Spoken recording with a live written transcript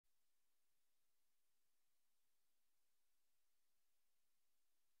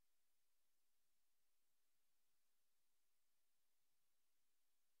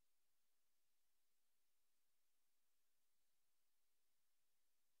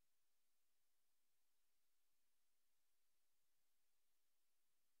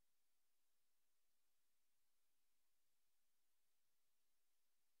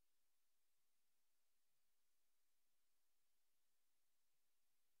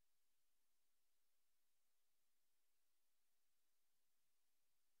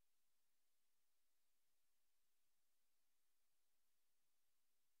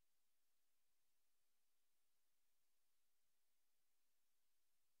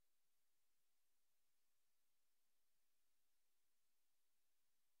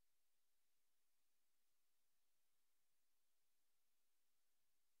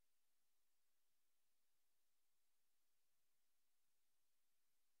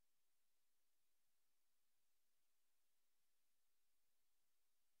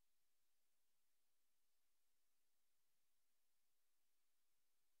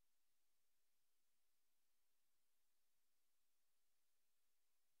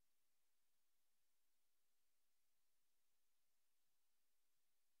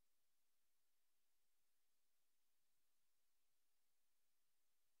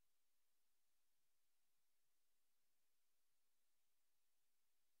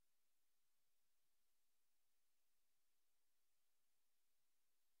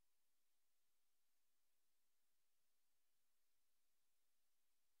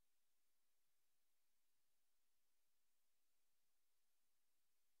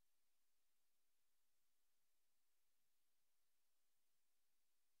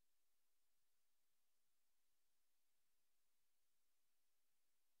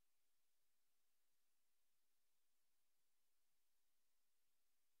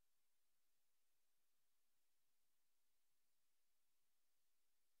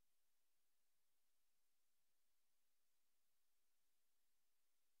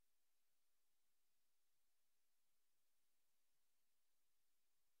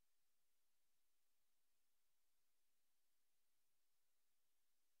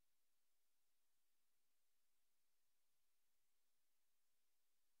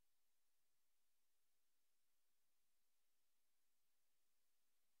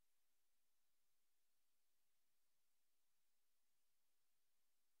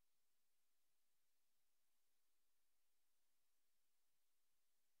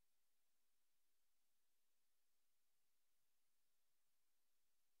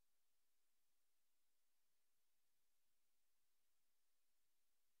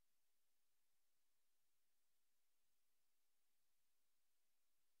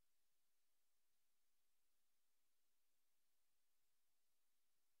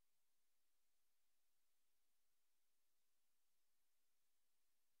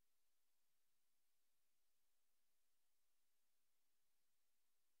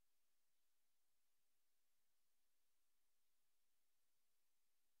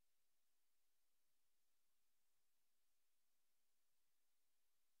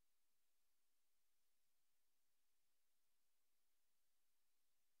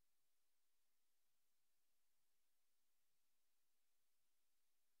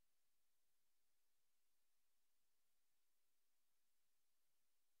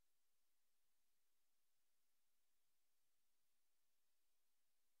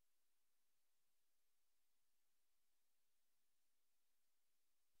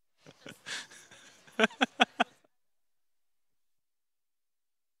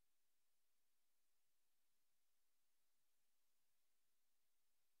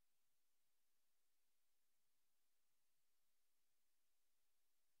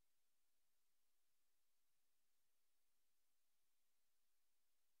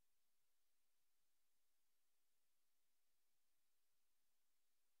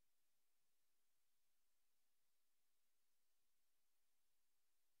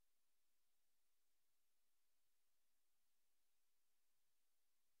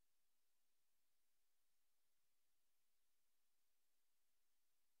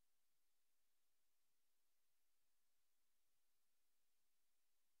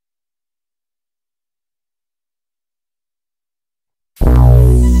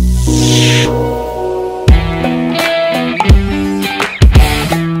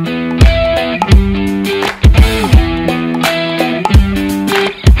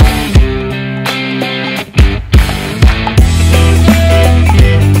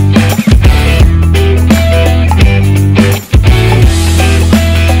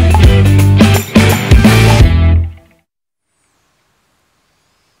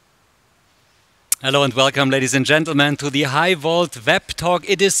Hello and welcome, ladies and gentlemen, to the HIGHVOLT web talk.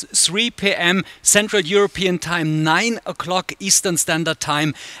 It is 3 p.m. Central European Time, 9 o'clock Eastern Standard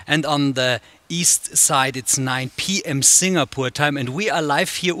Time, and on the east side it's 9 p.m. Singapore time, and we are live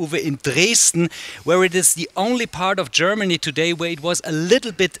here, Uwe, in Dresden, where it is the only part of Germany today where it was a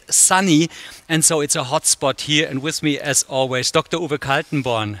little bit sunny, and so it's a hot spot here. And with me, as always, Dr. Uwe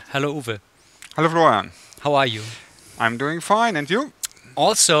Kaltenborn. Hello, Uwe. Hello, Florian. How are you? I'm doing fine, and you?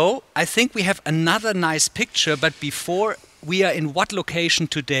 Also, I think we have another nice picture, but before, we are in what location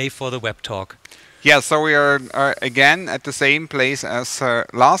today for the web talk? Yeah, so we are again at the same place as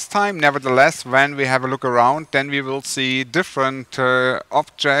last time. Nevertheless, when we have a look around, then we will see different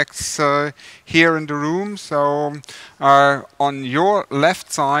objects here in the room. So on your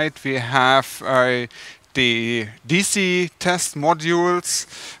left side, we have the DC test modules,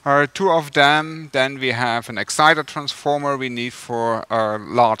 2 of them. Then we have an exciter transformer we need for a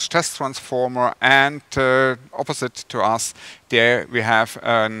large test transformer, and opposite to us there we have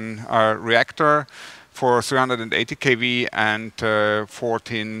a reactor for 380 kV and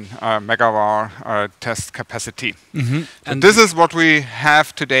 14 megavar test capacity. Mm-hmm. And this is what we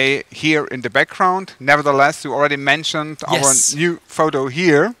have today here in the background. Nevertheless, you already mentioned our new photo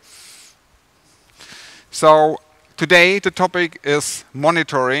here. So today the topic is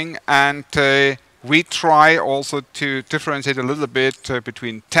monitoring, and we try also to differentiate a little bit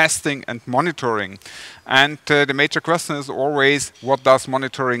between testing and monitoring. And the major question is always, what does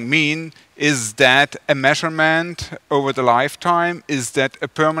monitoring mean? Is that a measurement over the lifetime? Is that a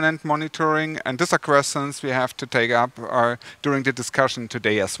permanent monitoring? And these are questions we have to take up during the discussion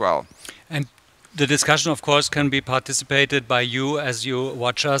today as well. And the discussion, of course, can be participated by you as you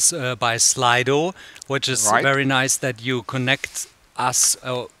watch us by Slido, which is very nice that you connect us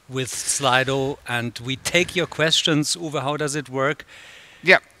with Slido and we take your questions. Uwe, how does it work?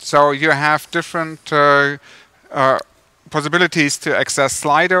 Yeah, so you have different possibilities to access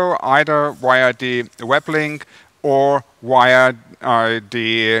Slido, either via the web link or via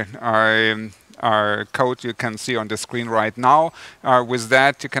the code you can see on the screen right now. With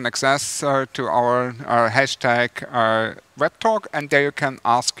that, you can access to our hashtag web talk, and there you can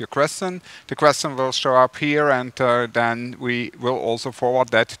ask your question. The question will show up here, and then we will also forward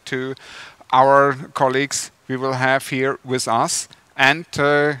that to our colleagues we will have here with us. And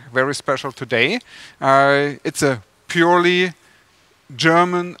very special today, it's a purely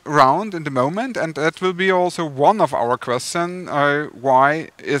German round in the moment, and that will be also one of our questions. Why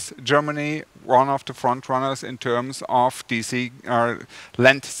is Germany one of the front runners in terms of DC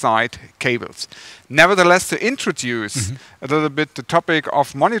land-side cables? Nevertheless, to introduce a little bit the topic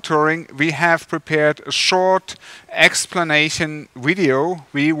of monitoring, we have prepared a short explanation video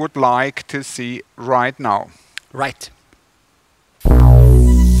we would like to see right now. Right.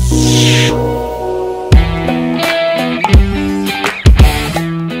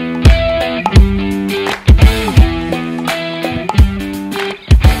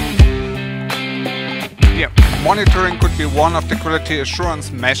 Monitoring could be one of the quality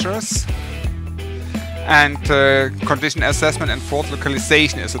assurance measures, and condition assessment and fault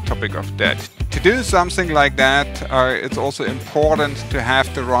localization is a topic of that. To do something like that, it's also important to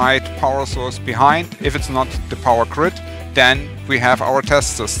have the right power source behind. If it's not the power grid, then we have our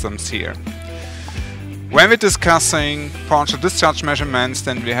test systems here. When we're discussing partial discharge measurements,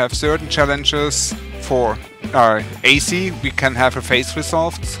 then we have certain challenges. For AC, we can have a phase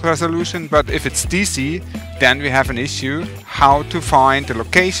resolved resolution, but if it's DC, then we have an issue how to find the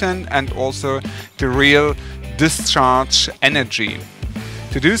location and also the real discharge energy.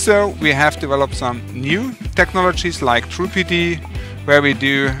 To do so, we have developed some new technologies like TruePD, where we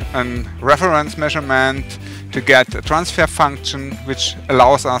do a reference measurement to get a transfer function, which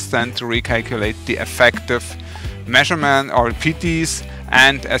allows us then to recalculate the effective measurement or PDs.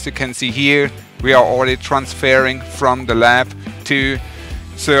 And as you can see here, we are already transferring from the lab to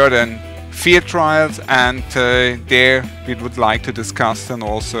certain field trials, and there we would like to discuss then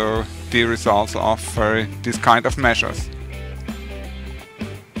also the results of this kind of measures.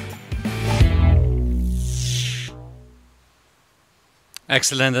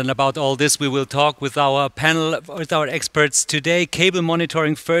 Excellent. And about all this, we will talk with our panel, with our experts today. Cable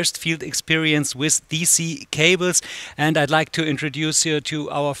monitoring, first field experience with DC cables. And I'd like to introduce you to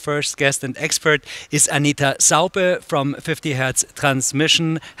our first guest and expert is Anita Saupe from 50 Hertz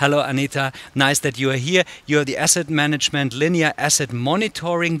Transmission. Hello, Anita. Nice that you are here. You're the asset management, linear asset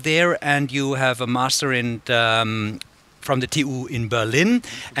monitoring there, and you have a master in from the TU in Berlin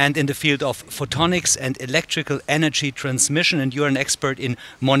and in the field of photonics and electrical energy transmission, and you're an expert in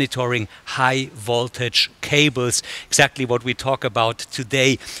monitoring high voltage cables, exactly what we talk about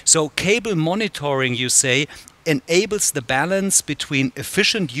today. So cable monitoring, you say, enables the balance between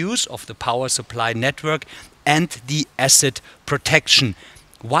efficient use of the power supply network and the asset protection.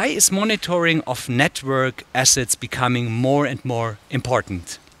 Why is monitoring of network assets becoming more and more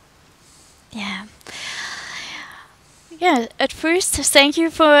important? Yeah, at first, thank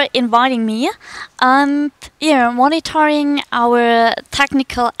you for inviting me. And monitoring our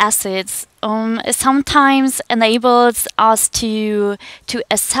technical assets sometimes enables us to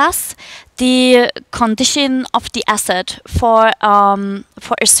assess the condition of the asset for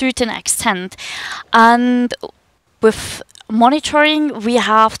a certain extent. And with monitoring, we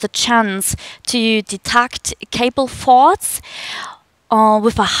have the chance to detect cable faults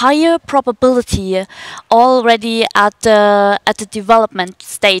with a higher probability already at the development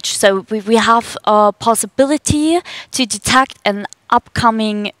stage. So we have a possibility to detect an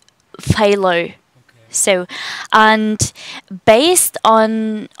upcoming failure. So, and based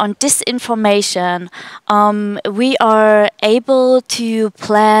on this information, we are able to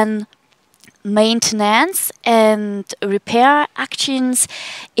plan maintenance and repair actions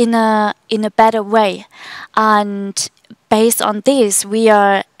in a better way. And based on this, we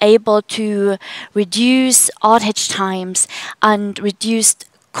are able to reduce outage times and reduce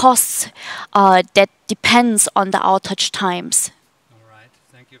costs that depends on the outage times. All right,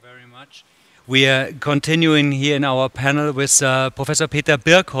 thank you very much. We are continuing here in our panel with Professor Peter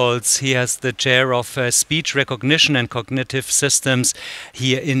Birkholz. He has the chair of speech recognition and cognitive systems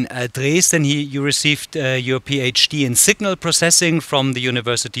here in Dresden. You received your PhD in signal processing from the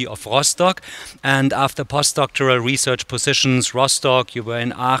University of Rostock. And after postdoctoral research positions, Rostock, you were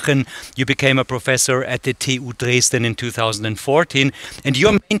in Aachen, you became a professor at the TU Dresden in 2014. And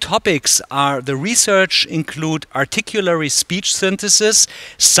your main topics are the research include articulatory speech synthesis,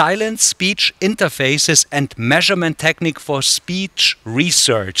 silent speech interfaces and measurement technique for speech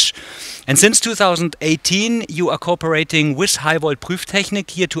research. And since 2018, you are cooperating with HIGHVOLT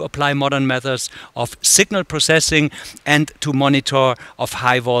Prüftechnik here to apply modern methods of signal processing and to monitor of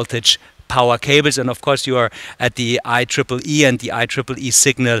high voltage power cables. And of course, you are at the IEEE and the IEEE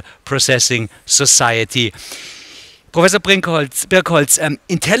Signal Processing Society. Professor Birkholz,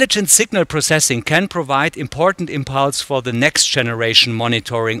 intelligent signal processing can provide important impulse for the next generation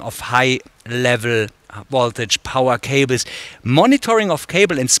monitoring of high-level voltage power cables. Monitoring of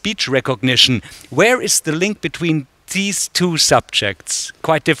cable and speech recognition, where is the link between these two subjects?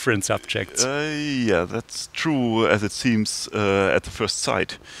 Quite different subjects. Yeah, that's true as it seems at the first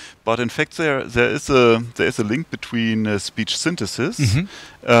sight. But in fact, there is a link between speech synthesis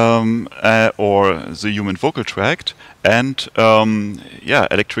or the human vocal tract and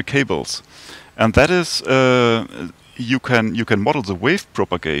electric cables, and that is you can model the wave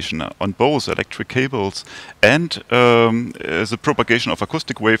propagation on both electric cables and the propagation of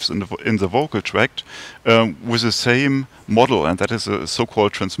acoustic waves in the vocal tract with the same model, and that is a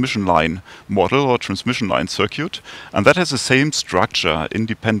so-called transmission line model or transmission line circuit, and that has the same structure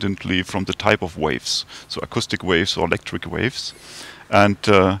independently from the type of waves, so acoustic waves or electric waves, and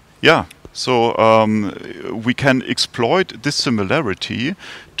so we can exploit this similarity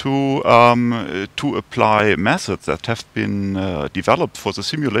to apply methods that have been developed for the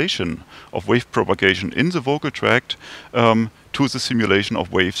simulation of wave propagation in the vocal tract to the simulation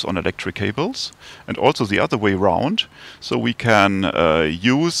of waves on electric cables, and also the other way around. So we can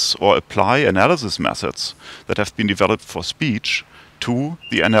use or apply analysis methods that have been developed for speech to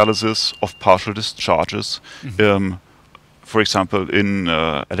the analysis of partial discharges, for example, in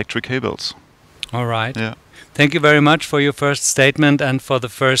electric cables. All right. Yeah. Thank you very much for your first statement and for the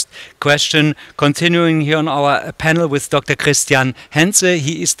first question. Continuing here on our panel with Dr. Christian Henze.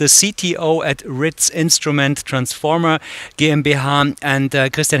 He is the CTO at RITZ Instrument Transformer GmbH. And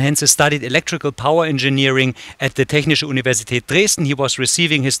Christian Henze studied electrical power engineering at the Technische Universität Dresden. He was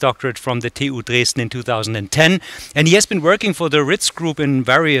receiving his doctorate from the TU Dresden in 2010. And he has been working for the RITZ Group in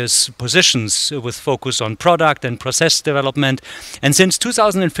various positions with focus on product and process development. And since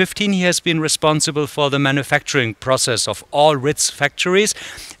 2015, he has been responsible for the manufacturing process of all RITZ factories,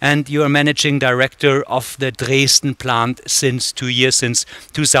 and you are managing director of the Dresden plant since 2 years, since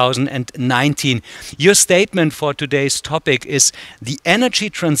 2019. Your statement for today's topic is the energy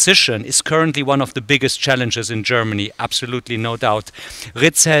transition is currently one of the biggest challenges in Germany, absolutely no doubt.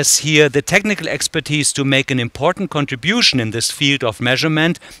 RITZ has here the technical expertise to make an important contribution in this field of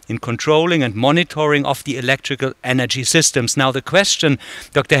measurement, in controlling and monitoring of the electrical energy systems. Now the question,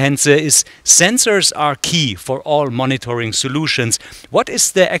 Dr. Henze, is sensors are key for all monitoring solutions. What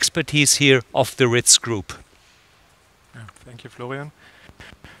is the expertise here of the RITZ Group? Yeah, thank you, Florian.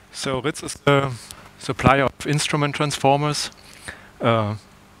 So RITZ is the supplier of instrument transformers,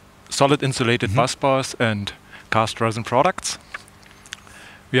 solid insulated busbars and cast resin products.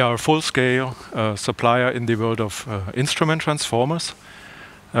 We are a full-scale supplier in the world of instrument transformers.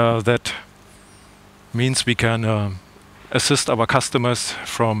 That means we can assist our customers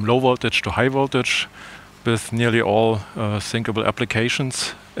from low voltage to high voltage with nearly all thinkable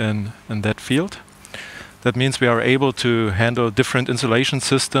applications in that field. That means we are able to handle different insulation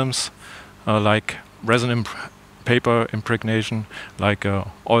systems like resin paper impregnation, like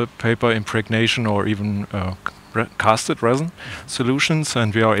oil paper impregnation, or even casted resin solutions,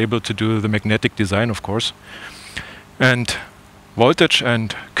 and we are able to do the magnetic design, of course. And voltage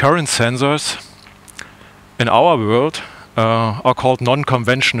and current sensors in our world are called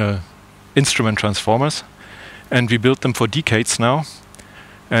non-conventional instrument transformers, and we built them for decades now.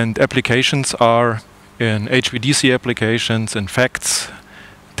 And applications are in HVDC applications, in FACTS,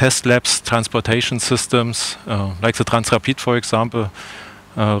 test labs, transportation systems, like the Transrapid, for example.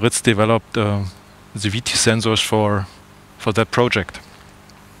 RITZ developed the VT sensors for that project.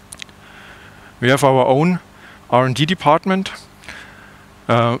 We have our own R&D department,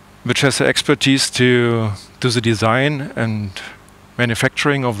 which has the expertise to do the design and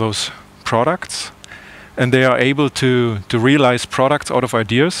manufacturing of those products, and they are able to realize products out of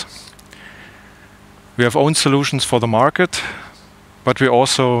ideas. We have own solutions for the market, but we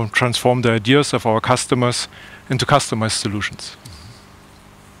also transform the ideas of our customers into customized solutions.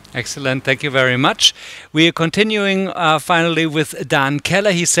 Excellent, thank you very much. We are continuing finally with Dan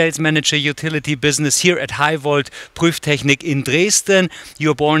Keller. He's sales manager utility business here at HIGHVOLT Prüftechnik in Dresden. You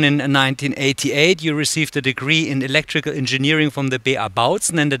were born in 1988. You received a degree in electrical engineering from the BA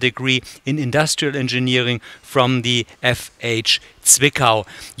Bautzen and a degree in industrial engineering from the FH Zwickau.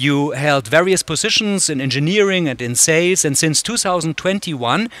 You held various positions in engineering and in sales, and since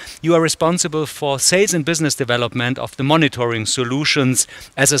 2021 you are responsible for sales and business development of the monitoring solutions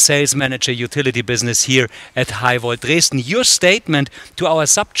as a sales manager utility business here at HIGHVOLT Dresden. Your statement to our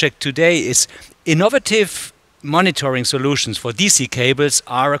subject today is innovative monitoring solutions for DC cables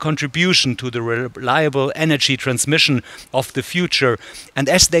are a contribution to the reliable energy transmission of the future, and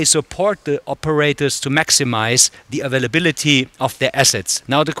as they support the operators to maximize the availability of their assets.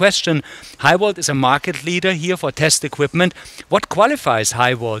 Now the question, HIGHVOLT is a market leader here for test equipment. What qualifies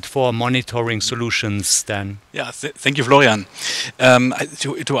HIGHVOLT for monitoring solutions then? Yeah, thank you, Florian.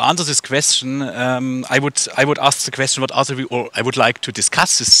 To answer this question, I would ask the question, I would like to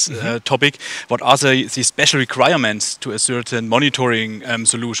discuss this topic. What are the special requirements to a certain monitoring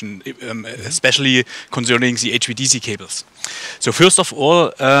solution, especially concerning the HVDC cables? So first of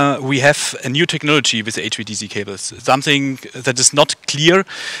all, we have a new technology with the HVDC cables, something that is not clear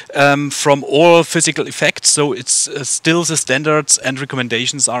from all physical effects. So it's still the standards and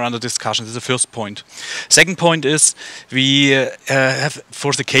recommendations are under discussion. This is the first point. Second point is we have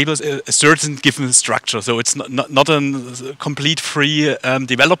for the cables a certain given structure. So it's not a complete free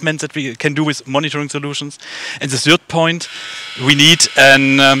development that we can do with monitoring solutions. And the third point, we need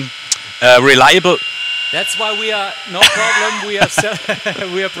a reliable. That's why we are, no problem,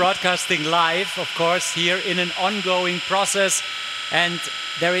 we are broadcasting live, of course, here in an ongoing process. And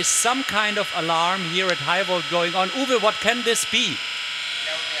there is some kind of alarm here at HIGHVOLT going on. Uwe, what can this be?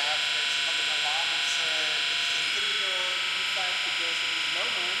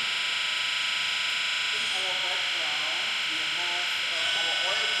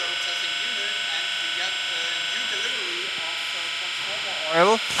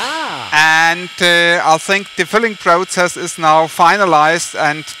 oil. And I think the filling process is now finalized,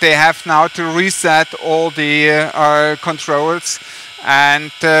 and they have now to reset all the controls.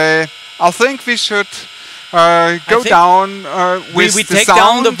 And I think we should go down with we the take sound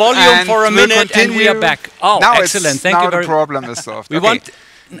down the volume for a we'll minute and we are continue. back. Oh, now excellent. Thank now you very the problem is solved. We Okay. want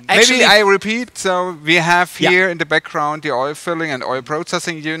actually, Maybe I repeat. So we have Yeah. here in the background the oil filling and oil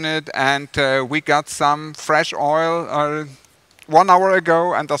processing unit, and we got some fresh oil 1 hour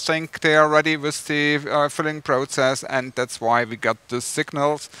ago, and I think they are ready with the filling process, and that's why we got the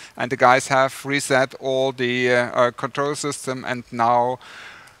signals, and the guys have reset all the control system, and now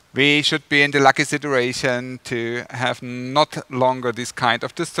we should be in the lucky situation to have not longer this kind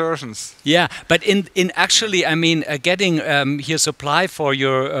of distortions. yeah, but in actually, I mean, getting here supply for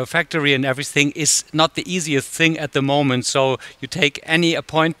your factory and everything is not the easiest thing at the moment. So you take any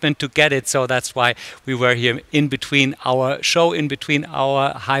appointment to get it. So that's why we were here in between our show, in between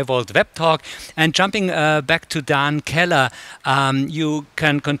our High Volt web talk. And jumping back to Dan Keller, you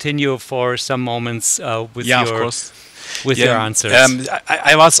can continue for some moments with Yeah, your of course. with your answers.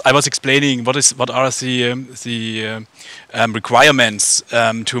 I was explaining what are the requirements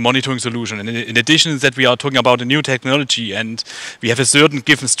to a monitoring solution. And in addition that we are talking about a new technology and we have a certain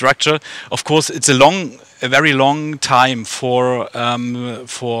given structure, of course it's a very long time for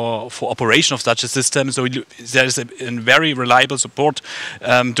operation of such a system. So there is a very reliable support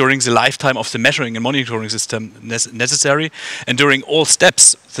during the lifetime of the measuring and monitoring system necessary, and during all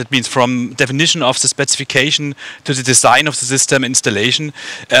steps. That means from definition of the specification to the design of the system installation.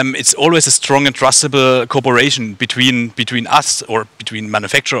 It's always a strong and trustable cooperation between us, or between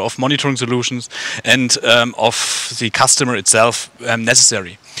manufacturer of monitoring solutions and of the customer itself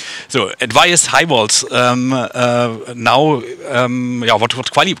necessary. So, and why is HIGHVOLT now?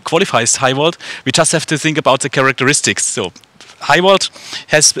 What qualifies HIGHVOLT? We just have to think about the characteristics. So, HIGHVOLT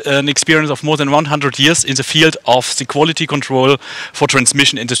has an experience of more than 100 years in the field of the quality control for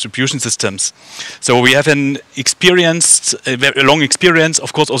transmission and distribution systems. So we have a long experience,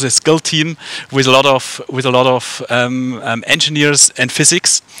 of course, also a skilled team with a lot of engineers and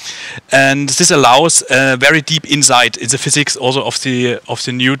physics, and this allows a very deep insight in the physics also of the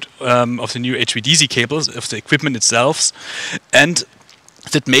new HVDC cables, of the equipment itself, and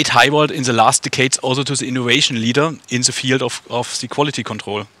that made HIGHVOLT in the last decades also to the innovation leader in the field of the quality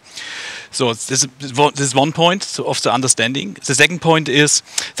control. So this is one point of the understanding. The second point is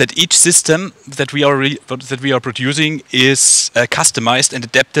that each system that we are producing is customized and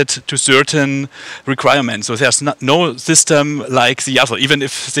adapted to certain requirements. So there's no system like the other, even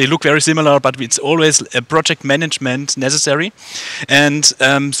if they look very similar, but it's always a project management necessary. And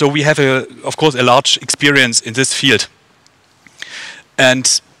so we have, of course, a large experience in this field.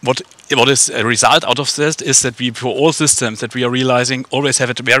 And what is a result out of this is that we, for all systems that we are realizing, always have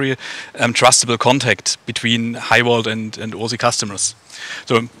a very trustable contact between HIGHVOLT and all the customers.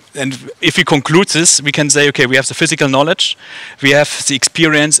 So, and if we conclude this, we can say, okay, we have the physical knowledge, we have the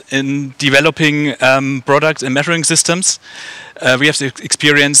experience in developing products and measuring systems, we have the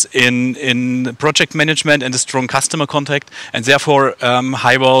experience in project management and a strong customer contact, and therefore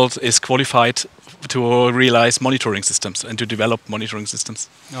HIGHVOLT is qualified to realize monitoring systems and to develop monitoring systems.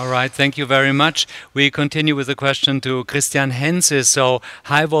 All right, thank you very much. We continue with a question to Christian Henze. So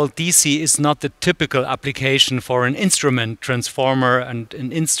HIGHVOLT DC is not the typical application for an instrument transformer and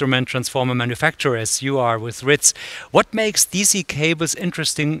an instrument transformer manufacturer as you are with RITZ. What makes DC cables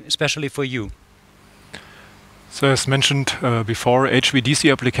interesting, especially for you? So as mentioned before,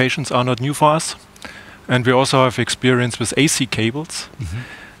 HVDC applications are not new for us. And we also have experience with AC cables. Mm-hmm.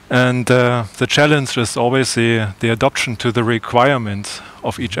 And the challenge is always the adoption to the requirements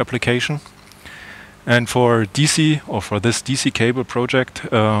of each application. And for DC, or for this DC cable project,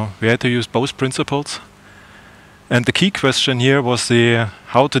 we had to use both principles. And the key question here was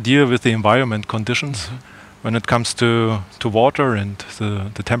how to deal with the environment conditions when it comes to water and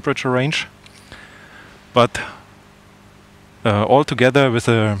the temperature range. But all together with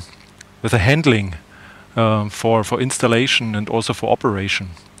a handling for installation and also for operation.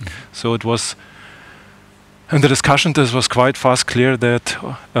 So it was, in the discussion, this was quite fast clear that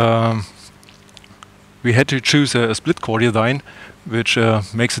we had to choose a split core design, which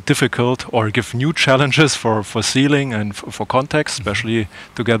makes it difficult or give new challenges for sealing and for contacts, especially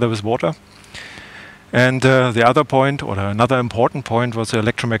together with water. And the other point, or another important point, was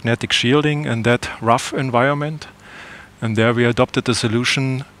electromagnetic shielding in that rough environment. And there we adopted a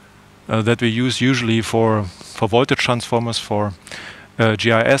solution that we use usually for voltage transformers for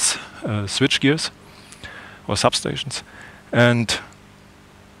GIS switchgears or substations. And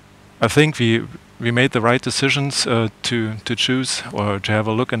I think we we made the right decisions to choose or to have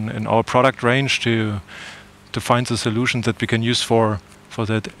a look in our product range to find the solution that we can use for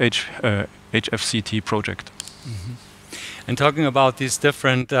that HFCT project. Mm-hmm. And talking about these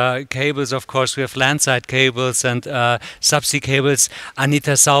different cables, of course, we have landside cables and subsea cables.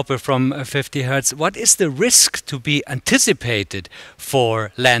 Anita, Saupe from 50 Hertz. What is the risk to be anticipated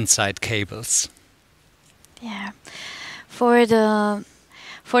for landside cables? Yeah, for the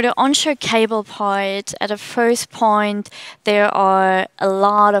onshore cable part, at the first point, there are a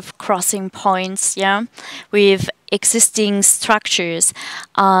lot of crossing points, yeah, with existing structures.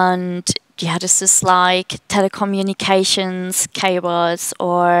 And yeah, this is like telecommunications cables,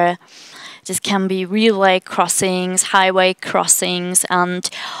 or this can be relay crossings, highway crossings, and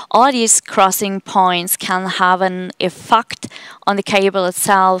all these crossing points can have an effect on the cable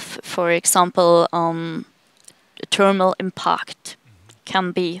itself. For example, thermal impact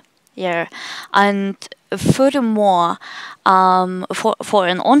can be here. And furthermore, for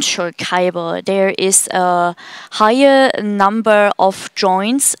an onshore cable, there is a higher number of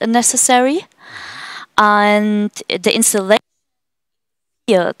joints necessary, and the installation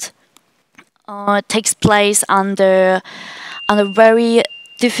field takes place under very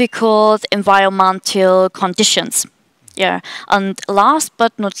difficult environmental conditions. Yeah, and last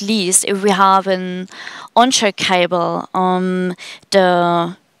but not least, if we have an onshore cable,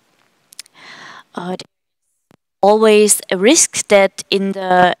 always a risk that in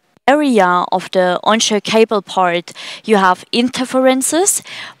the area of the onshore cable part you have interferences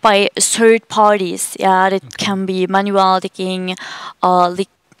by third parties. Yeah, that can be manual digging, it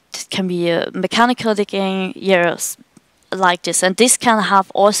can be mechanical digging, yes, like this, and this can have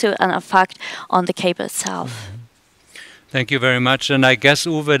also an effect on the cable itself. Mm-hmm. Thank you very much. And I guess,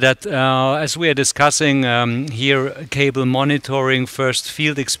 Uwe, that as we are discussing here cable monitoring, first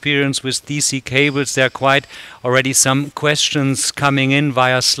field experience with DC cables, there are quite already some questions coming in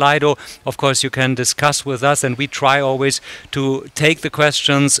via Slido. Of course, you can discuss with us, and we try always to take the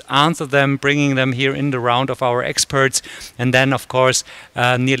questions, answer them, bringing them here in the round of our experts. And then, of course,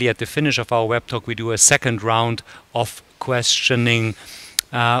 nearly at the finish of our web talk, we do a second round of questioning.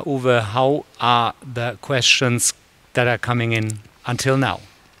 Uwe, how are the questions that are coming in until now?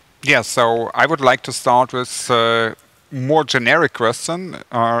 Yeah, so I would like to start with a more generic question.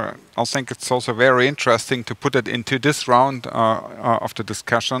 I think it's also very interesting to put it into this round of the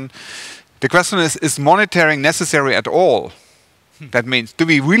discussion. The question is monitoring necessary at all? That means, do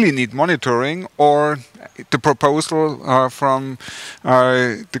we really need monitoring, or the proposal from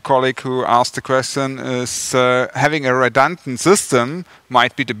the colleague who asked the question is having a redundant system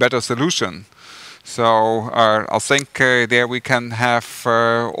might be the better solution? So I think there we can have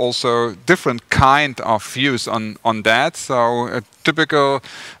also different kind of views on that. So a typical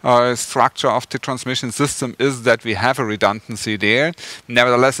structure of the transmission system is that we have a redundancy there.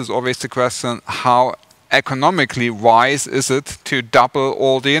 Nevertheless, it's always the question, how economically wise is it to double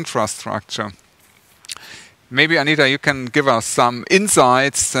all the infrastructure? Maybe, Anita, you can give us some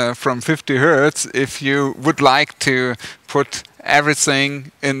insights from 50 Hertz if you would like to put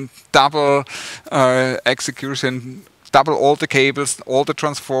everything in double execution, double all the cables, all the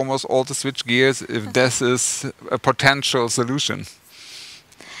transformers, all the switch gears, if this is a potential solution.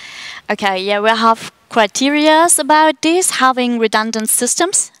 Okay, yeah, we have criteria about this, having redundant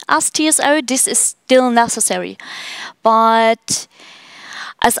systems as TSO. This is still necessary. But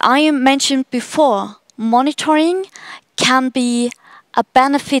as I mentioned before, monitoring can be a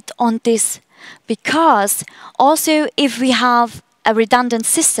benefit on this, because also if we have a redundant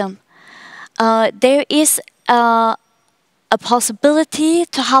system, there is a possibility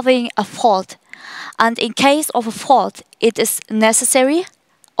to having a fault. And in case of a fault, it is necessary,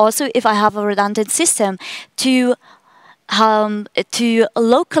 also if I have a redundant system, to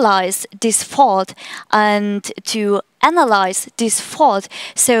localize this fault and to analyze this fault.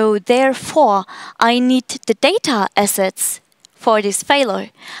 So therefore, I need the data assets for this failure.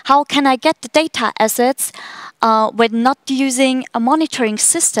 How can I get the data assets when not using a monitoring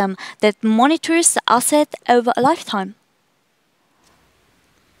system that monitors the asset over a lifetime?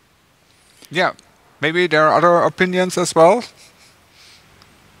 Yeah, maybe there are other opinions as well.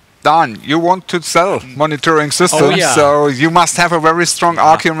 Dan, you want to sell monitoring systems, so you must have a very strong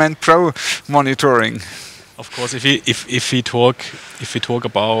argument pro monitoring. Of course, if we talk if we talk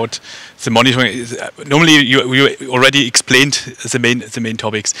about the monitoring, normally you already explained the main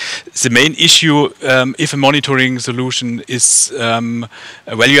topics. The main issue, if a monitoring solution is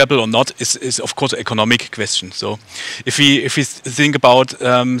valuable or not, is of course an economic question. So, if we think about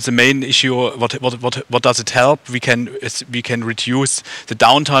the main issue, what does it help? We can reduce the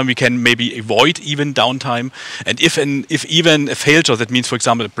downtime. We can maybe avoid even downtime. And if even a failure, that means, for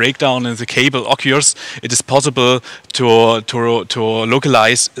example, a breakdown in the cable occurs, it is possible to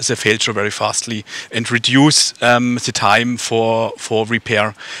localize the failure very fastly and reduce the time for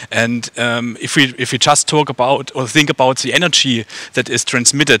repair. And if we just talk about or think about the energy that is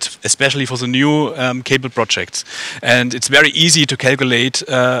transmitted, especially for the new cable projects, and it's very easy to calculate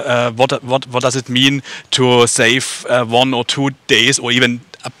what does it mean to save 1 or 2 days or even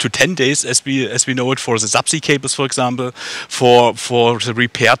up to 10 days, as we know it for the subsea cables, for example, for the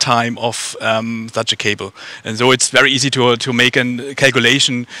repair time of such a cable. And so it's very easy to make a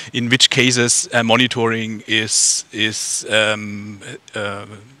calculation in which cases monitoring is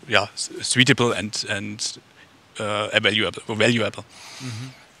suitable and valuable. Mm-hmm.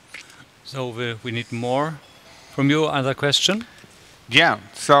 So we need more from you. Other question? Yeah,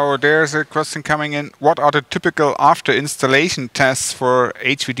 so there's a question coming in. What are the typical after installation tests for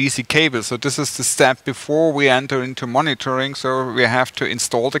HVDC cables? So this is the step before we enter into monitoring. So we have to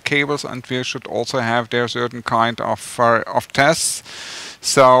install the cables, and we should also have there certain kind of tests.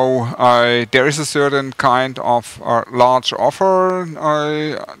 So there is a certain kind of large offer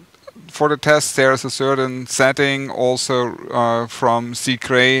for the test. There is a certain setting also from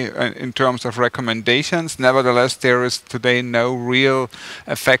CCRE in terms of recommendations. Nevertheless, there is today no real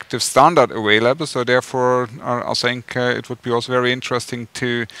effective standard available. So therefore, I think it would be also very interesting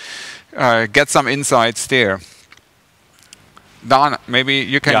to get some insights there. Dan, maybe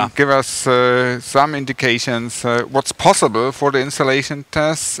you can give us some indications what's possible for the installation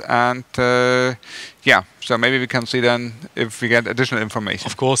tests, and so maybe we can see then if we get additional information.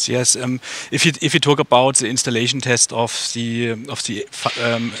 Of course, yes. If you talk about the installation test of the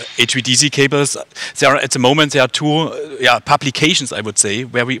HVDC cables, at the moment there are two publications, I would say,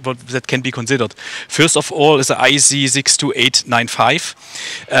 that can be considered. First of all is the IEC 62895.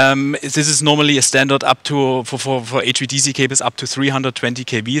 This is normally a standard up to for HVDC cables up to 320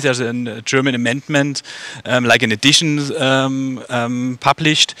 kV. There's a German amendment, like an edition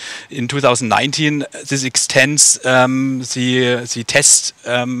published in 2019. This extends the test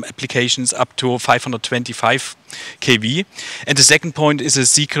applications up to 525 kV. And the second point is a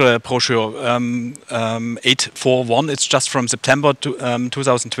secret brochure 841. It's just from September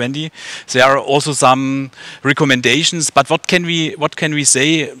 2020. There are also some recommendations, but what can we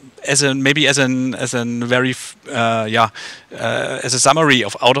say as a summary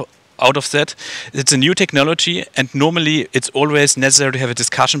of out of that? It's a new technology, and normally it's always necessary to have a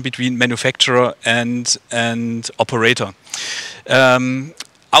discussion between manufacturer and operator.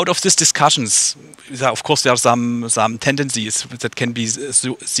 Out of these discussions, of course, there are some tendencies that can be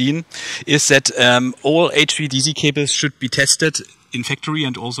seen. Is that all HVDC cables should be tested in factory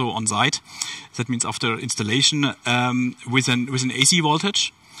and also on site. That means after installation with an AC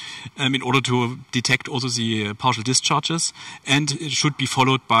voltage. In order to detect also the partial discharges, and it should be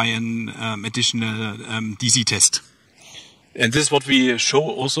followed by an additional DC test. And this is what we show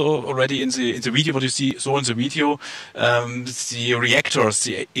also already in the video. What you saw in the video, the reactors,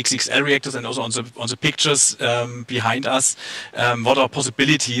 the XXL reactors, and also on the pictures behind us. What are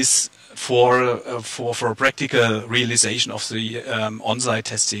possibilities for a practical realization of the on-site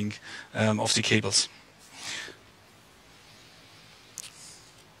testing of the cables?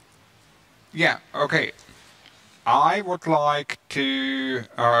 Yeah, okay. I would like to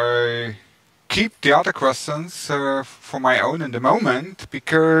keep the other questions for my own in the moment,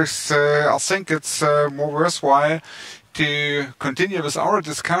 because I think it's more worthwhile to continue with our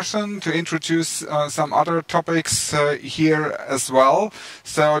discussion, to introduce some other topics here as well,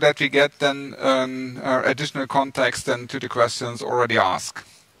 so that we get then additional context then to the questions already asked.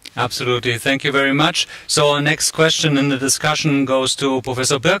 Absolutely. Thank you very much. So our next question in the discussion goes to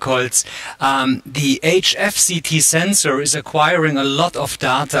Professor Birkholz. The HFCT sensor is acquiring a lot of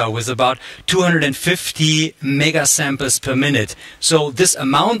data with about 250 megasamples per minute. So this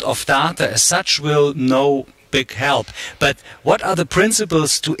amount of data as such will no big help. But what are the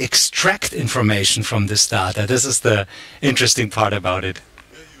principles to extract information from this data? This is the interesting part about it.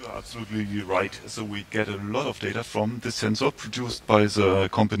 You absolutely right. So we get a lot of data from this sensor produced by the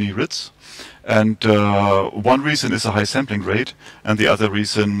company RITZ. And one reason is a high sampling rate, and the other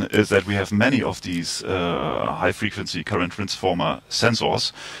reason is that we have many of these high-frequency current transformer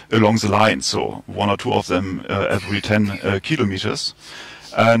sensors along the line, so 1 or 2 of them every 10 kilometers.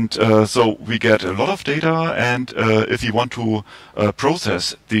 And so we get a lot of data, and if you want to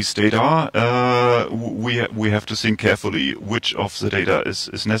process these data, we have to think carefully which of the data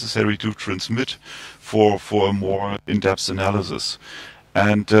is necessary to transmit for a more in-depth analysis.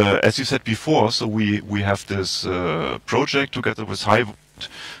 And as you said before, so we have this project together with HIGHVOLT,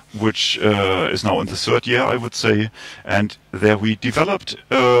 which is now in the 3rd year, I would say, and there we developed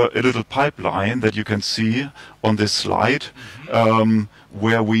a little pipeline that you can see on this slide,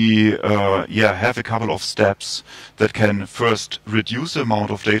 where we have a couple of steps that can first reduce the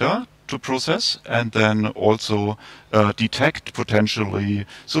amount of data to process, and then also detect potentially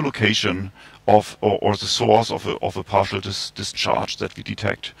the location of or the source of a partial discharge that we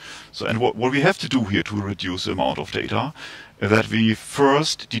detect. So, and what we have to do here to reduce the amount of data is that we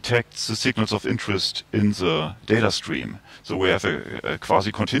first detect the signals of interest in the data stream. So we have a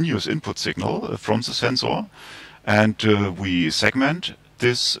quasi-continuous input signal from the sensor, and we segment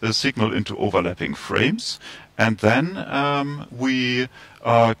this signal into overlapping frames, and then we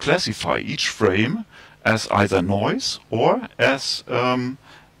classify each frame as either noise or as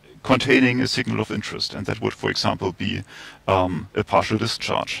containing a signal of interest, and that would, for example, be a partial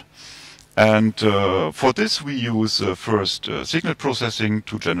discharge. And for this we use first signal processing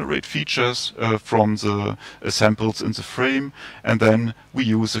to generate features from the samples in the frame, and then we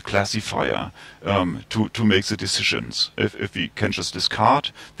use a classifier to make the decisions if we can just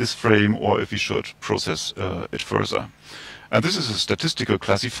discard this frame or if we should process it further. And this is a statistical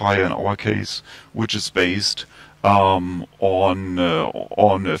classifier in our case, which is based on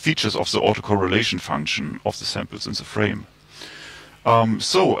features of the autocorrelation function of the samples in the frame.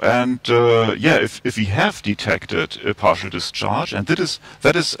 If we have detected a partial discharge, and that is,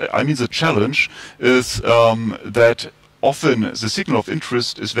 I mean, the challenge is that often the signal of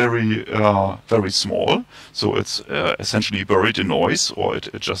interest is very small, so it's essentially buried in noise, or it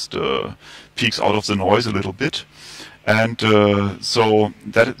just peeks out of the noise a little bit, and so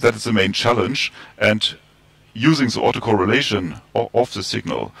that is the main challenge. And using the autocorrelation of the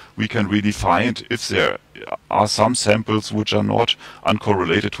signal, we can really find if there are some samples which are not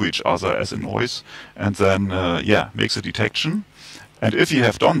uncorrelated to each other as a noise, and then make the detection. And if you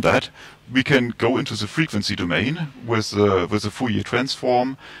have done that, we can go into the frequency domain with a Fourier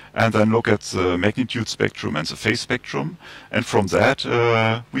transform, and then look at the magnitude spectrum and the phase spectrum, and from that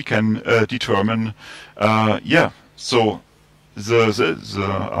we can determine so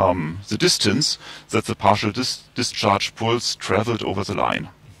the distance that the partial discharge pulse traveled over the line.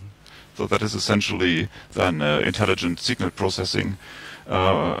 So that is essentially then intelligent signal processing.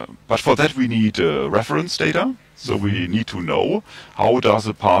 But for that we need reference data. So we need to know how does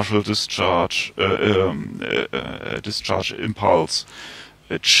a partial discharge discharge impulse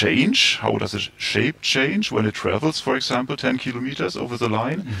change, how does its shape change when it travels, for example, 10 kilometers over the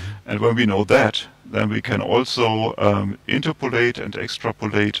line. And when we know that, then we can also interpolate and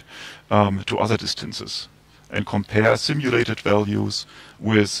extrapolate to other distances and compare simulated values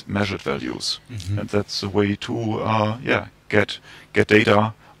with measured values. And that's a way to get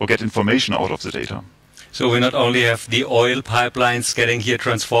data or get information out of the data. So we not only have the oil pipelines getting here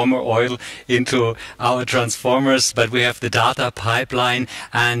transformer oil into our transformers, but we have the data pipeline,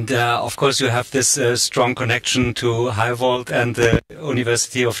 and of course you have this strong connection to HIGHVOLT and the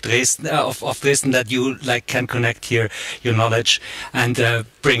University of Dresden, of Dresden, that you can connect here your knowledge and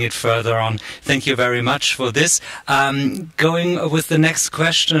bring it further on. Thank you very much for this. Going with the next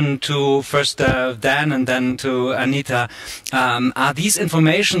question to first Dan and then to Anita. Are these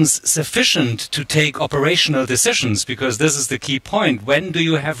informations sufficient to take operational decisions? Because this is the key point. When do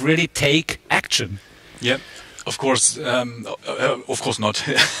you have really take action? Yeah. Of course not.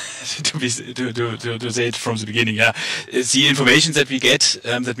 to say it from the beginning, yeah. The information that we get,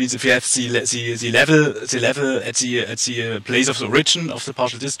 that means if we have the level at the place of the origin of the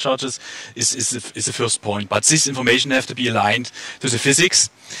partial discharges is the first point. But this information have to be aligned to the physics.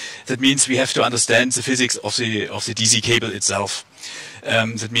 That means we have to understand the physics of the DC cable itself.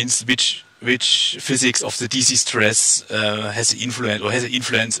 That means which physics of the DC stress has an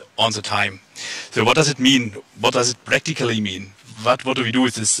influence on the time. So what does it mean? What does it practically mean? what do we do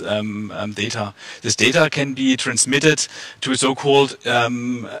with this data? This data can be transmitted to a so-called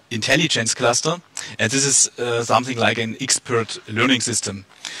intelligence cluster, and this is something like an expert learning system.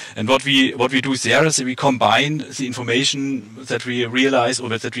 And what we do there is we combine the information that we realize or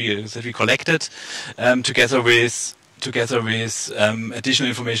that we collected together with additional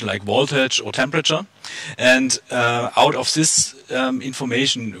information like voltage or temperature, and out of this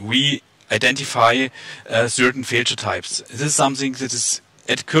information we identify certain failure types. This is something that is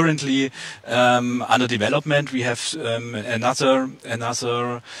currently under development. We have another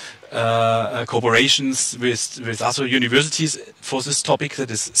cooperations with other universities for this topic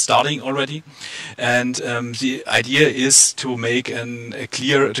that is starting already, and the idea is to make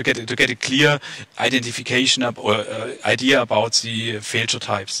to get a clear identification or idea about the failure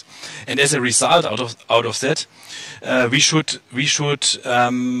types, and as a result out of that, we should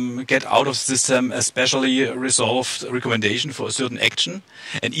get out of the system a specially resolved recommendation for a certain action,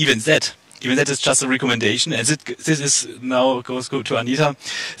 and even that is just a recommendation, and this is now goes to Anita.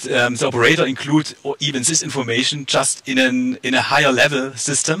 The operator includes even this information just in a higher level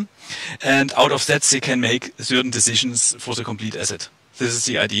system, and out of that they can make certain decisions for the complete asset. This is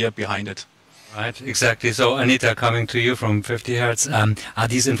the idea behind it. Right, exactly. So Anita, coming to you from 50 Hertz, are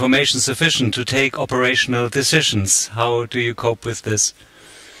these information sufficient to take operational decisions? How do you cope with this?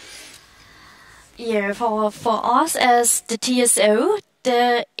 Yeah, for us as the TSO,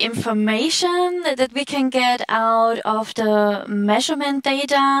 the information that we can get out of the measurement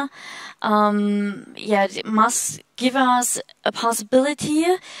data, it must give us a possibility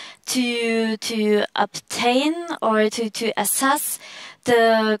to obtain or to assess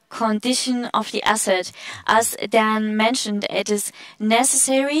the condition of the asset. As Dan mentioned, it is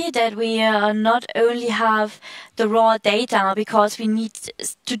necessary that we not only have the raw data, because we need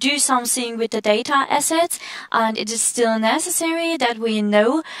to do something with the data assets, and it is still necessary that we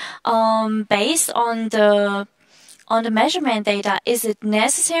know, based on the measurement data, is it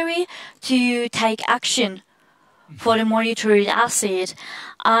necessary to take action for the monitored asset.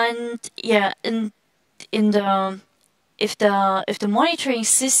 And yeah, if the monitoring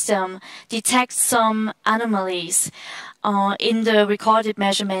system detects some anomalies in the recorded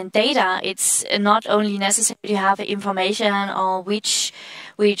measurement data, it's not only necessary to have information on which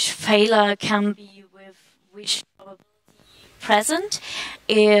failure can be with which present.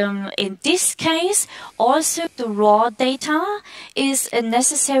 In this case, also the raw data is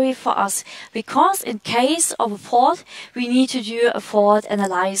necessary for us, because in case of a fault, we need to do a fault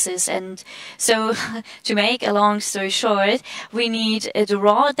analysis. And so, to make a long story short, we need the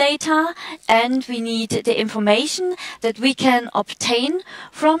raw data, and we need the information that we can obtain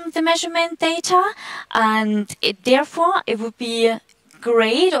from the measurement data, and therefore it would be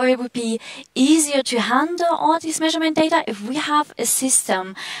great, or it would be easier to handle all this measurement data if we have a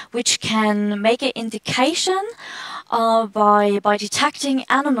system which can make an indication by detecting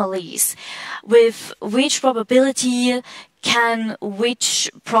anomalies, with which probability can which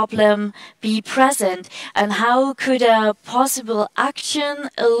problem be present, and how could a possible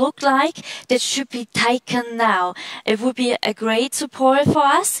action look like that should be taken now. It would be a great support for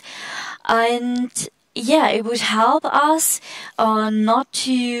us, and yeah, it would help us not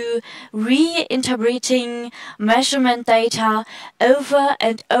to reinterpreting measurement data over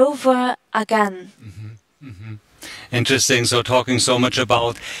and over again. Mm-hmm. Mm-hmm. Interesting. So talking so much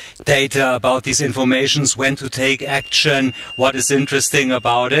about data, about these informations, when to take action, what is interesting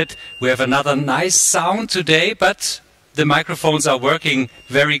about it. We have another nice sound today, but the microphones are working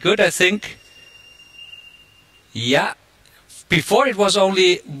very good, I think. Yeah. Before it was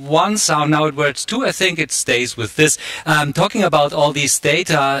only one sound, now it works two. I think it stays with this. Talking about all these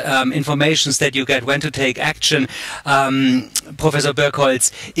data, informations that you get, when to take action, Professor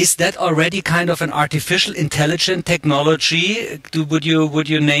Birkholz, is that already kind of an artificial intelligent technology? Would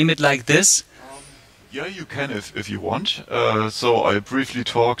you name it like this? Yeah, you can if you want. So I briefly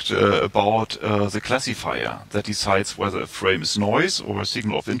talked about the classifier that decides whether a frame is noise or a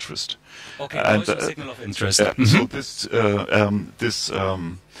signal of interest. Okay, noise or signal of interest. So this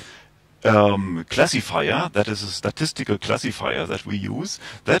classifier, that is a statistical classifier that we use,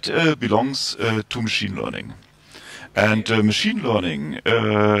 that belongs to machine learning. And machine learning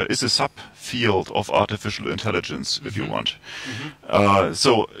is a subfield of artificial intelligence, if you want.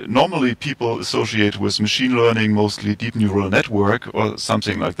 So normally people associate with machine learning mostly deep neural network or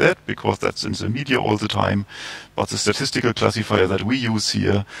something like that, because that's in the media all the time. But the statistical classifier that we use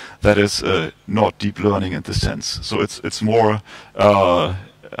here, that is not deep learning in the sense. So it's more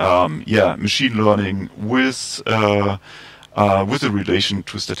machine learning with a relation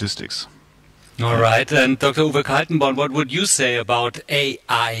to statistics. All right, and Dr. Uwe Kaltenborn, what would you say about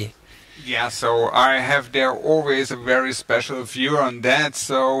AI? Yeah, so I have there always a very special view on that.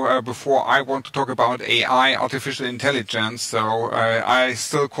 So before I want to talk about AI, artificial intelligence, so I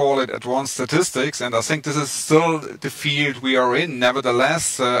still call it advanced statistics, and I think this is still the field we are in.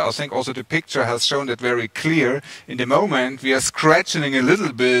 Nevertheless, I think also the picture has shown that very clear. In the moment, we are scratching a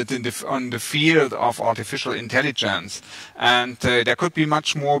little bit on the field of artificial intelligence, and there could be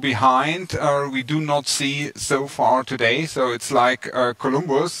much more behind. We do not see so far today. So it's like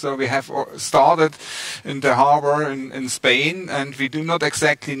Columbus. So we have started in the harbor in Spain, and we do not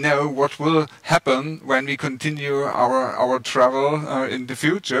exactly know what will happen when we continue our travel in the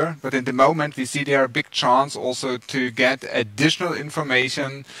future. But in the moment, we see there a big chance also to get additional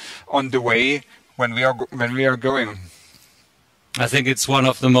information on the way when we are going. I think it's one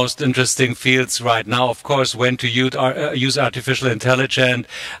of the most interesting fields right now. Of course, when to use artificial intelligence.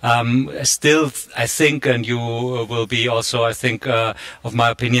 Still, I think, and you will be also, I think, of my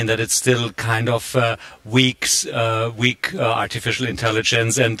opinion, that it's still kind of weak artificial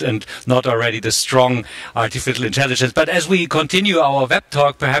intelligence and not already the strong artificial intelligence. But as we continue our web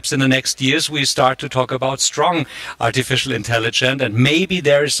talk, perhaps in the next years, we start to talk about strong artificial intelligence, and maybe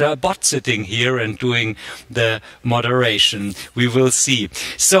there's a bot sitting here and doing the moderation. We will see.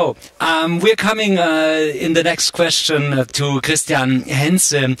 So we're coming in the next question to Christian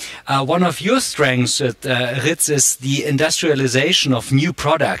Henze. One of your strengths at RITZ is the industrialization of new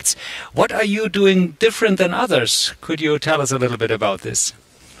products. What are you doing different than others? Could you tell us a little bit about this?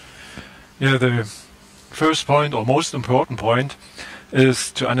 Yeah, the first point, or most important point,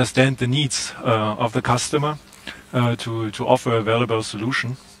 is to understand the needs of the customer to offer a valuable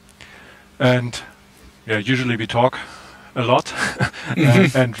solution. And yeah, usually we talk a lot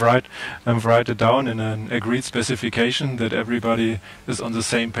and write it down in an agreed specification that everybody is on the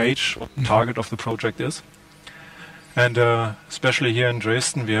same page what the target of the project is. And especially here in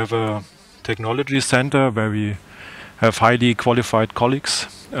Dresden, we have a technology center where we have highly qualified colleagues.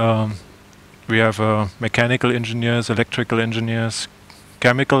 We have mechanical engineers, electrical engineers,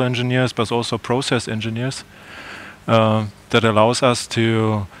 chemical engineers, but also process engineers that allows us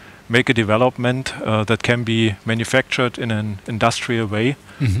to make a development that can be manufactured in an industrial way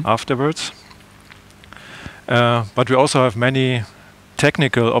afterwards. But we also have many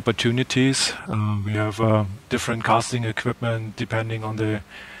technical opportunities. We have different casting equipment depending on the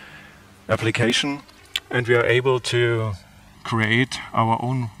application, and we are able to create our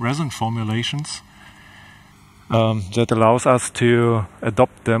own resin formulations that allows us to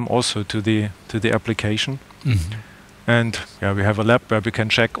adopt them also to the application. And yeah, we have a lab where we can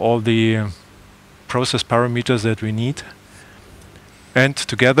check all the process parameters that we need. And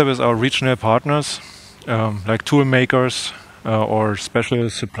together with our regional partners, like tool makers or special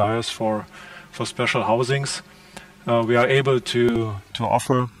suppliers for special housings, we are able to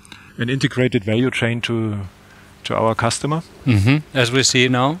offer an integrated value chain to our customer. As we see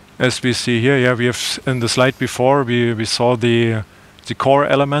now? As we see here, yeah, we have in the slide before, we saw the core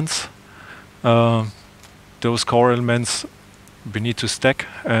elements. Those core elements we need to stack,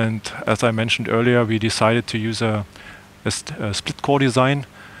 and as I mentioned earlier, we decided to use a split core design,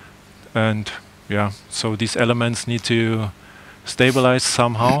 and yeah, so these elements need to stabilize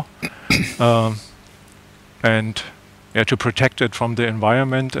somehow and yeah, to protect it from the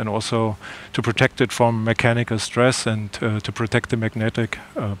environment and also to protect it from mechanical stress and to protect the magnetic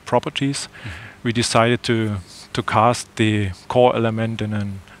properties. We decided to cast the core element in a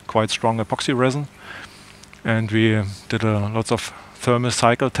quite strong epoxy resin. And we did lots of thermal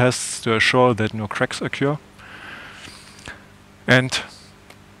cycle tests to assure that no cracks occur. And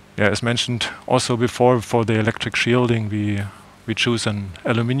yeah, as mentioned also before, for the electric shielding, we choose an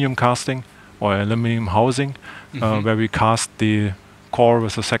aluminium casting or aluminium housing, where we cast the core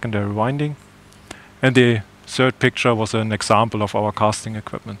with a secondary winding. And the third picture was an example of our casting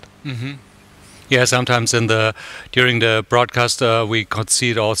equipment. Yeah, sometimes during the broadcast we could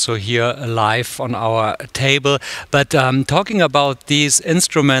see it also here live on our table. But talking about these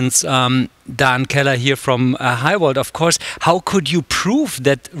instruments, Dan Keller here from HIGHVOLT, of course, how could you prove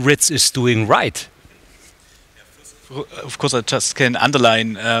that RITZ is doing right? Of course, I just can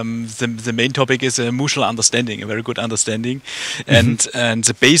underline the main topic is a mutual understanding, a very good understanding, and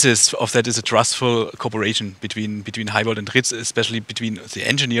the basis of that is a trustful cooperation between HIGHVOLT and RITZ, especially between the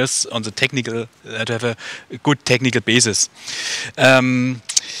engineers on the technical to have a good technical basis.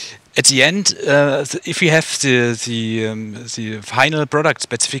 At the end, if we have the final product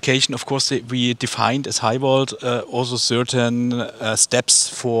specification, of course, we defined as HIGHVOLT also certain steps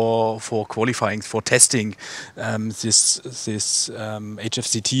for qualifying, for testing this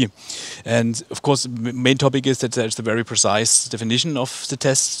HFCT. And of course, main topic is that there's a very precise definition of the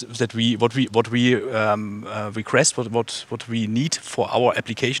tests that what we request, what we need for our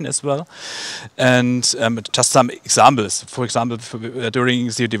application as well. And just some examples. For example, during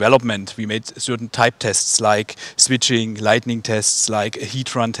the development, we made certain type tests like switching, lightning tests, like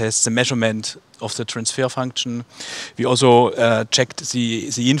heat run tests, the measurement of the transfer function. We also checked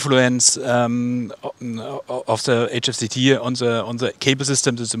the influence of the HFCT on the cable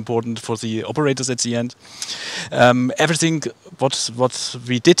system. That's important for the operators at the end. Everything what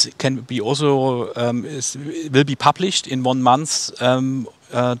we did can be also will be published in 1 month.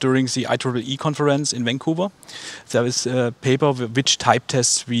 During the IEEE conference in Vancouver. There is a paper which type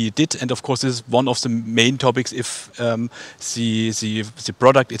tests we did, and of course this is one of the main topics if the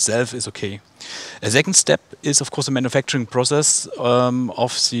product itself is okay. A second step is of course the manufacturing process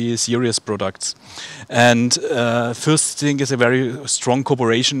of the series products. And first thing is a very strong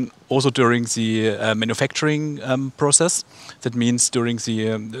cooperation also during the manufacturing process. That means during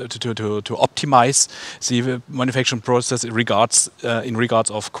the to optimize the manufacturing process in regards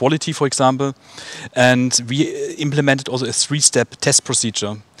of quality, for example. And we implemented also a 3-step test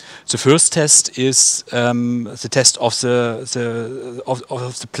procedure. The first test is the test of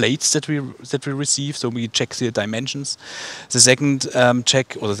the plates that we receive. So we check the dimensions. The second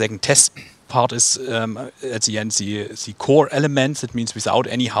check or the second test part is at the end the core elements. That means without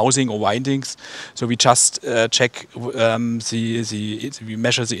any housing or windings. So we just check we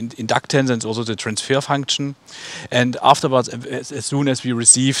measure the inductance and also the transfer function. And afterwards, as soon as we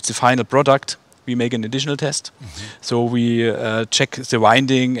receive the final product, we make an additional test. So we check the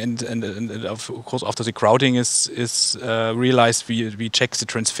winding and of course after the grouting is realized, we check the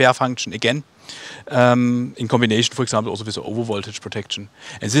transfer function again in combination, for example, also with the overvoltage protection.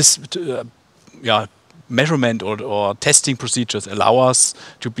 And this measurement or testing procedures allow us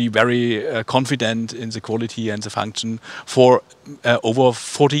to be very confident in the quality and the function for over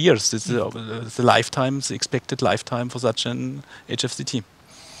 40 years. This is the expected lifetime for such an HFCT.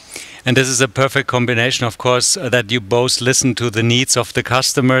 And this is a perfect combination, of course, that you both listen to the needs of the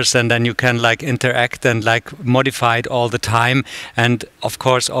customers, and then you can like interact and like modify it all the time, and of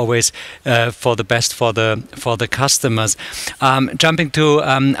course always for the best for the customers. Jumping to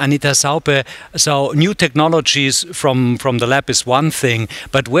Anita Saupe, so new technologies from the lab is one thing,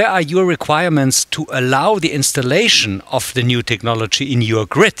 but where are your requirements to allow the installation of the new technology in your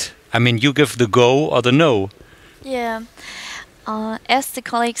grid? I mean, you give the go or the no. Yeah. As the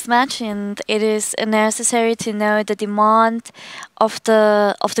colleagues mentioned, it is necessary to know the demand of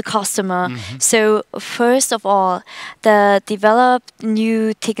the customer. So first of all, the developed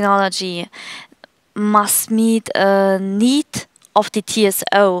new technology must meet a need of the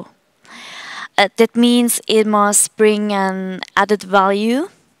TSO. That means it must bring an added value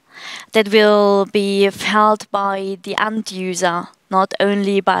that will be felt by the end user, not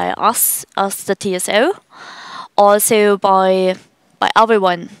only by us as the TSO, also by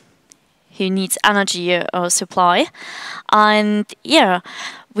everyone who needs energy supply. And yeah,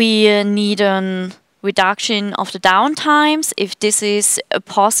 we need a reduction of the downtimes. If this is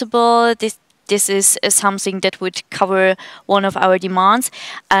possible, this is something that would cover one of our demands.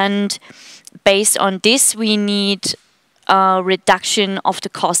 And based on this, we need a reduction of the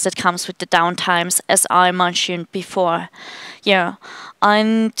cost that comes with the downtimes, as I mentioned before. Yeah,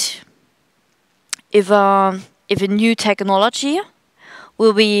 and if a new technology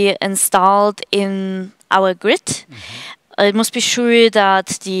will be installed in our grid, it must be sure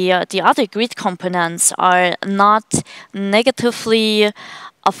that the other grid components are not negatively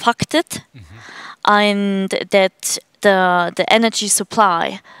affected, and that the energy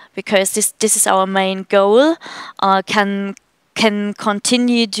supply, because this is our main goal, can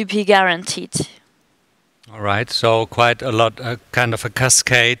continue to be guaranteed. All right, so quite a lot, kind of a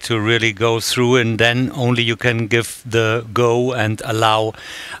cascade to really go through, and then only you can give the go and allow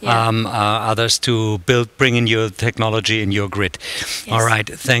others to bring in your technology in your grid. Yes. All right,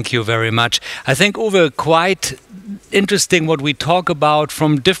 thank you very much. I think, Uwe, quite interesting what we talk about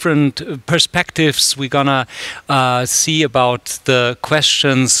from different perspectives. We're gonna see about the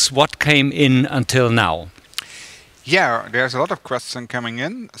questions, what came in until now. Yeah, there's a lot of questions coming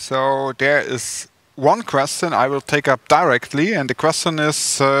in. So there is one question I will take up directly, and the question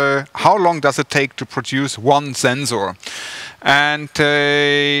is, how long does it take to produce one sensor? And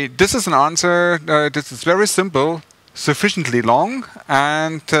this is an answer, this is very simple. sufficiently long,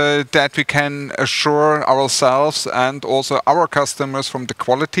 and that we can assure ourselves and also our customers from the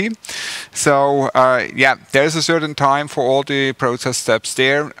quality. So yeah, there's a certain time for all the process steps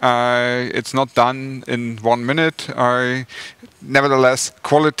there. It's not done in 1 minute. Nevertheless,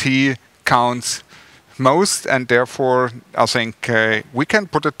 quality counts most, and therefore I think we can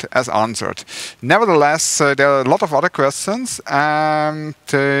put it as answered. Nevertheless, there are a lot of other questions, and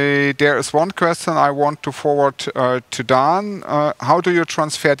there is one question I want to forward to Dan. How do you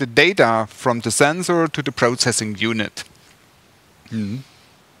transfer the data from the sensor to the processing unit?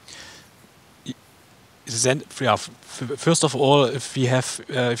 First of all, if we have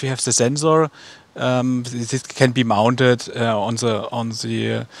the sensor, this can be mounted for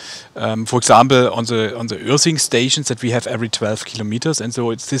example, on the earthing stations that we have every 12 kilometers, and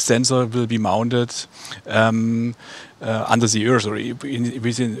so this sensor will be mounted under the earth, or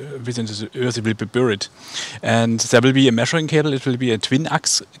within the earth. It will be buried, and there will be a measuring cable. It will be a twin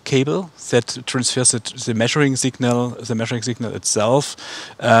axe cable that transfers the measuring signal itself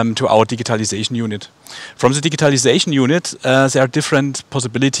to our digitalization unit. From the digitalization unit, there are different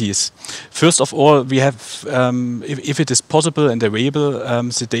possibilities. First of all, we have, if it is possible and available,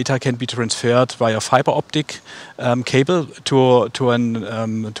 the data can be transferred via fiber optic cable to a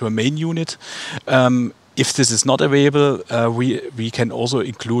main unit. If this is not available, we can also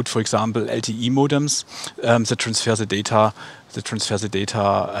include, for example, LTE modems that transfer the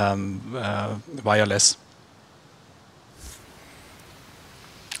data wireless.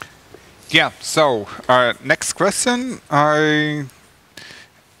 Yeah, so next question. Now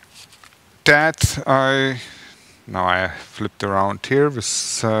I flipped around here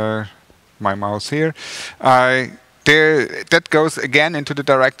with my mouse here. That goes again into the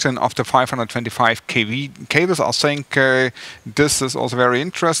direction of the 525 kV cables. I think this is also very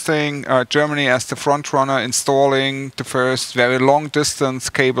interesting. Germany as the front runner installing the first very long distance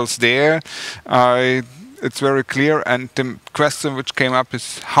cables there. It's very clear, and the question which came up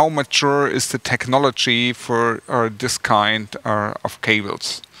is how mature is the technology for this kind of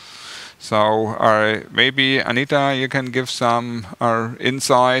cables? So maybe Anita, you can give some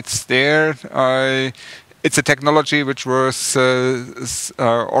insights there. It's a technology which was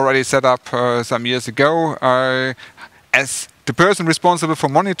already set up some years ago. As the person responsible for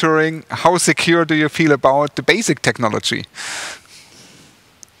monitoring, how secure do you feel about the basic technology?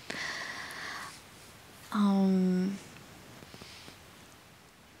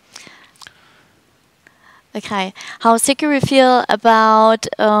 Okay, how secure we feel about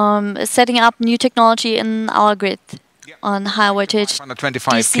setting up new technology in our grid on high voltage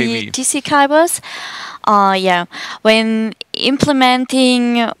 525 kV DC cables? Yeah, when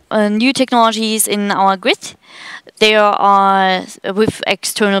implementing new technologies in our grid, there are with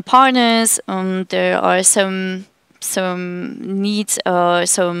external partners. There are some needs,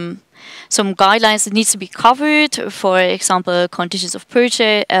 some guidelines that needs to be covered. For example, conditions of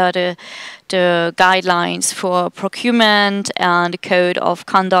purchase, the guidelines for procurement, and the code of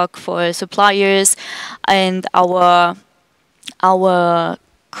conduct for suppliers, and our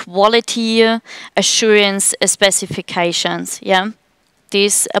quality assurance specifications. Yeah,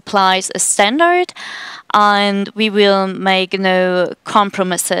 this applies a standard, and we will make no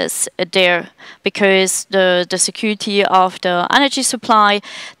compromises there, because the security of the energy supply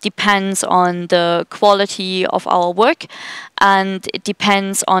depends on the quality of our work, and it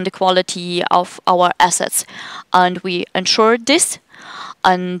depends on the quality of our assets, and we ensure this.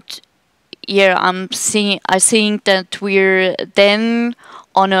 And yeah, I think that we're then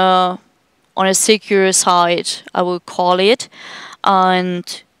on a secure side, I would call it,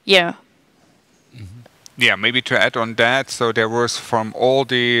 and yeah. Yeah, maybe to add on that, so there was from all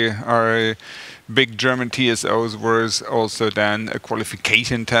the big German TSOs was also then a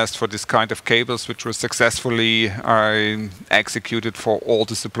qualification test for this kind of cables, which was successfully executed for all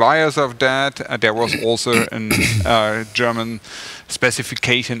the suppliers of that. There was also a German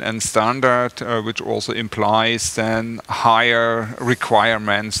specification and standard, which also implies then higher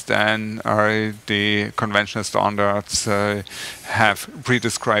requirements than the conventional standards have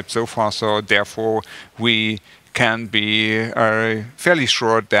pre-described so far. So therefore, we can be fairly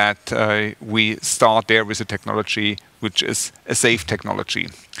sure that we start there with a technology which is a safe technology.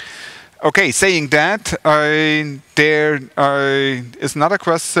 Okay, saying that, there is another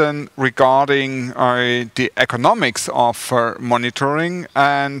question regarding the economics of monitoring,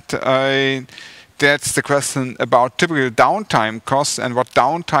 and that's the question about typical downtime costs and what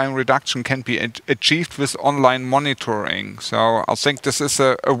downtime reduction can be achieved with online monitoring. So I think this is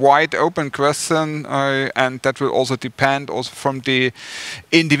a wide open question, and that will also depend also from the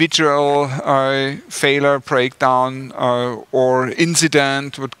individual failure, breakdown, or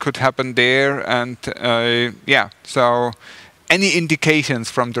incident what could happen there. And yeah, so any indications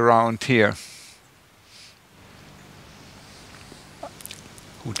from the round here?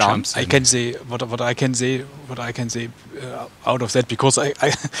 I can say what I can say out of that, because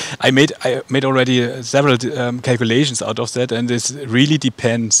I made already several calculations out of that, and this really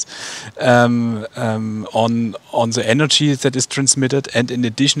depends on the energy that is transmitted, and in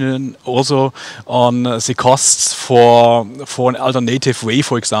addition also on the costs for an alternative way,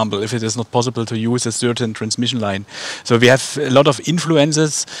 for example, if it is not possible to use a certain transmission line. So we have a lot of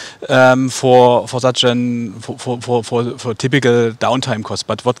influences for such an for typical downtime costs.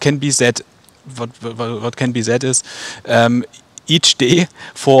 But what can be said, what can be said is each day,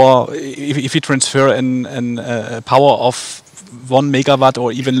 for if we transfer a power of 1 megawatt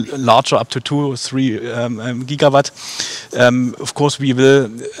or even larger, up to 2 or 3 gigawatt, of course we will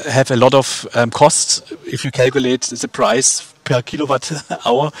have a lot of costs if you calculate the price per kilowatt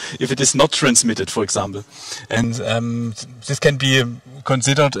hour if it is not transmitted, for example, and this can be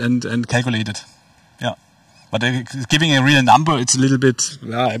considered and calculated. Yeah. But giving a real number, it's a little bit.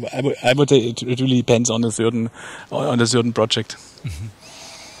 Yeah, I would say it really depends on a certain project. Mm-hmm.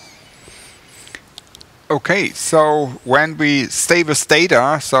 Okay, so when we stay with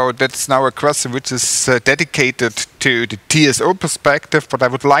data, so that's now a question which is dedicated to the TSO perspective, but I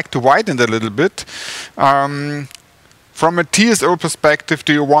would like to widen it a little bit. From a TSO perspective,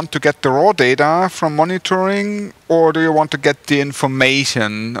 do you want to get the raw data from monitoring, or do you want to get the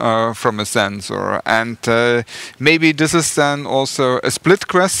information from a sensor? And maybe this is then also a split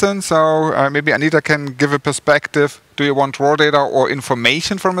question, so maybe Anita can give a perspective. Do you want raw data or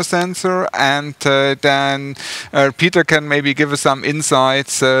information from a sensor? And then Peter can maybe give us some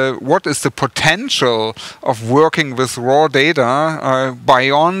insights. What is the potential of working with raw data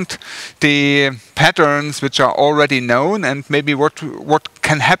beyond the patterns which are already known, and maybe what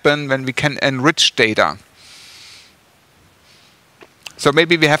can happen when we can enrich data? So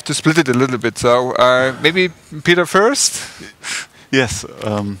maybe we have to split it a little bit. So maybe Peter first. Yes.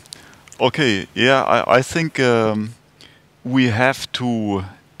 Okay. Yeah, I think we have to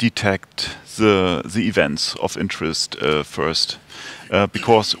detect the events of interest first,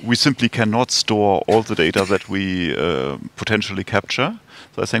 because we simply cannot store all the data that we potentially capture.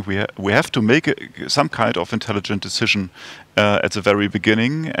 So I think we have to make some kind of intelligent decision at the very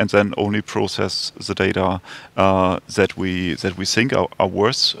beginning, and then only process the data that we think are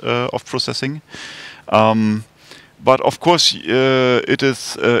worth of processing. But of course, it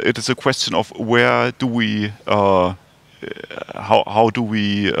is a question of where do we how do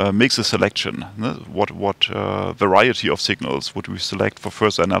we make the selection? What variety of signals would we select for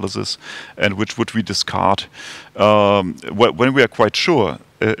further analysis, and which would we discard? When we are quite sure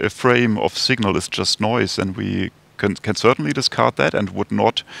a frame of signal is just noise, then we can certainly discard that and would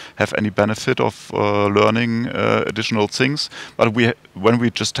not have any benefit of learning additional things. But when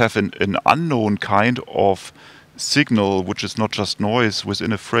we just have an unknown kind of signal, which is not just noise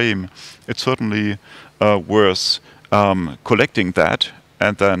within a frame, it's certainly worth collecting that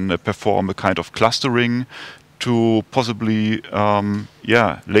and then perform a kind of clustering to possibly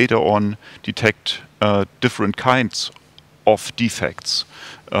later on detect different kinds of defects,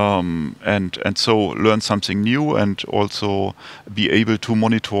 and so learn something new, and also be able to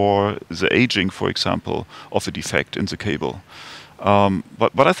monitor the aging, for example, of a defect in the cable.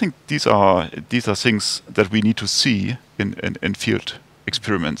 But I think these are things that we need to see in field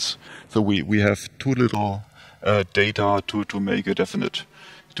experiments. So we have too little data to make a definite,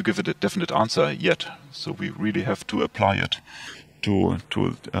 to give it a definite answer yet. So we really have to apply it to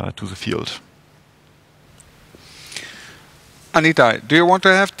the field. Anita, do you want to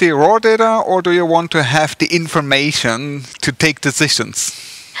have the raw data, or do you want to have the information to take decisions?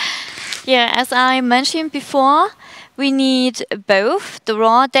 Yeah, as I mentioned before, we need both the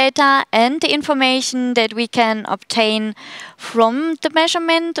raw data and the information that we can obtain from the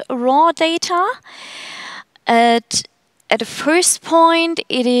measurement raw data. At the first point,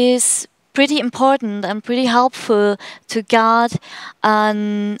 it is pretty important and pretty helpful to get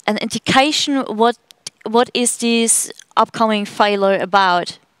an indication what is this upcoming failure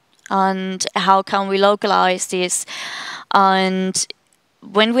about, and how can we localize this. And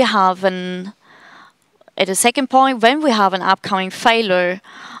when we have at the second point, when we have an upcoming failure,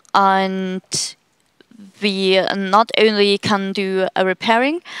 and we not only can do a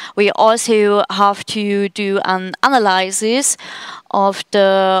repairing, we also have to do an analysis of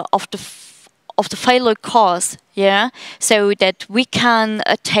the failure cause, yeah, so that we can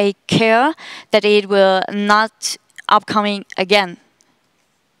take care that it will not upcoming again.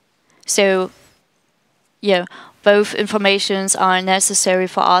 So, yeah, both informations are necessary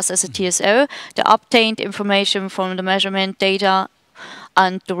for us as a TSO, the obtained information from the measurement data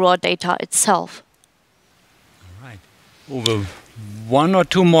and the raw data itself. All right. Uwe, one or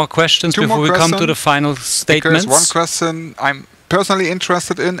two more questions before we come to the final statements. Because one question I'm personally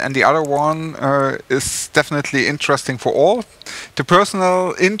interested in, and the other one is definitely interesting for all. The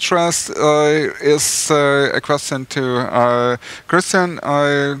personal interest is a question to Christian.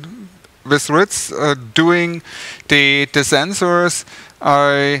 With RITZ doing the sensors,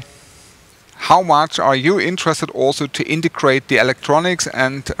 how much are you interested also to integrate the electronics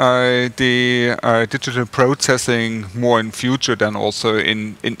and the digital processing more in future than also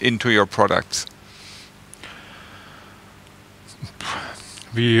into your products?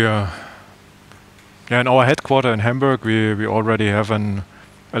 We, in our headquarters in Hamburg, we already have an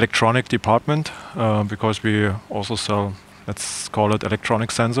electronic department because we also sell, let's call it,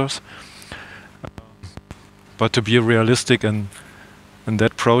 electronic sensors. But to be realistic in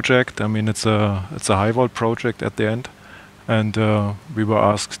that project, I mean, it's a HIGHVOLT project at the end, and we were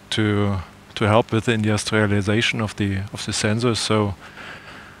asked to help with the industrialization of the sensors. So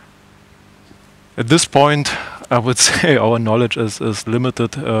at this point, I would say our knowledge is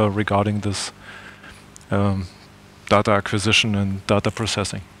limited regarding this data acquisition and data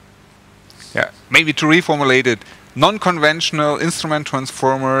processing. Yeah, maybe to reformulate it, non-conventional instrument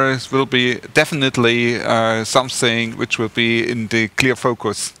transformers will be definitely something which will be in the clear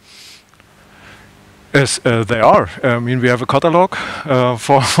focus. Yes, they are. I mean, we have a catalog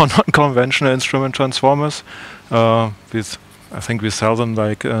for non-conventional instrument transformers. I think we sell them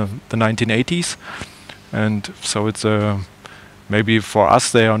like the 1980s. And so it's maybe for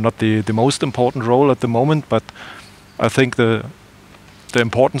us they are not the most important role at the moment, but I think the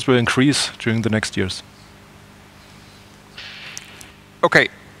importance will increase during the next years. Okay,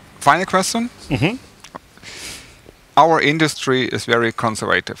 final question. Our industry is very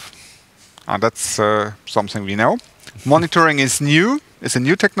conservative. And that's something we know. Monitoring is new. It's a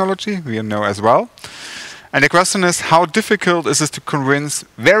new technology, we know as well. And the question is, how difficult is it to convince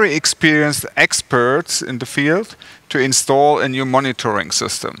very experienced experts in the field to install a new monitoring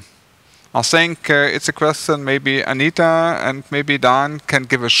system? I think it's a question maybe Anita and maybe Dan can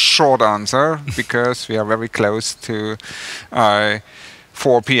give a short answer because we are very close to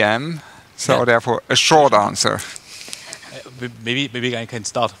 4 p.m. So yeah. Therefore, a short answer. Maybe I can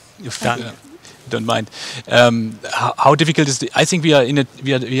start if don't mind. How difficult is it? I think we are in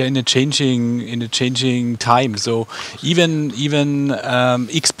a changing time. So even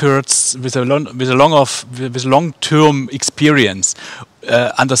experts with long-term experience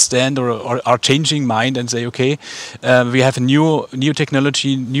understand or are changing mind and say, okay, we have a new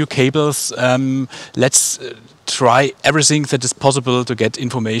technology, new cables. Let's try everything that is possible to get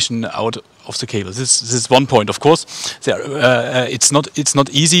information out of the cables. This is one point. Of course, it's not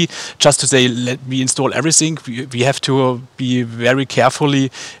easy just to say let me install everything. We have to be very carefully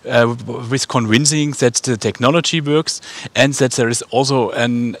with convincing that the technology works and that there is also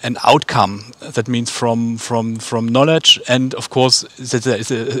an outcome. That means from knowledge, and of course that there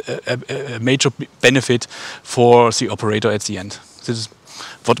is a major benefit for the operator at the end. This is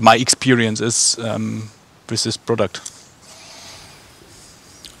what my experience is with this product.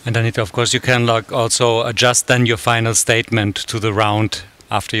 And Anita, of course, you can also adjust then your final statement to the round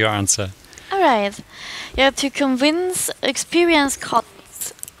after your answer. All right. Yeah, to convince experienced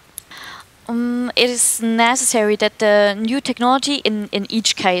colleagues, it is necessary that the new technology, in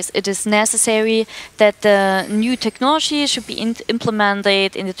each case, it is necessary that the new technology should be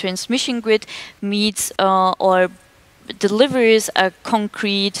implemented in the transmission grid, meets or delivers a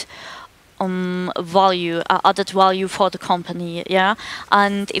concrete value, added value for the company, yeah.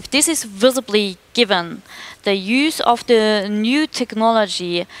 And if this is visibly given, the use of the new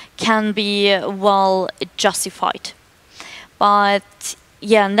technology can be well justified. But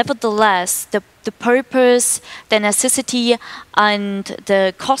yeah, nevertheless, the purpose, the necessity, and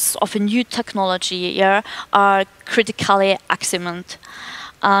the cost of a new technology, yeah, are critically examined,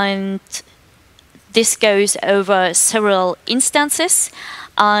 and this goes over several instances.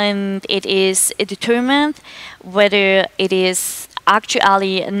 And it is determined whether it is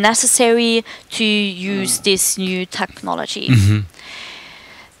actually necessary to use this new technology.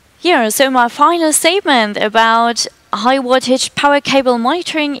 Yeah, so my final statement about high voltage power cable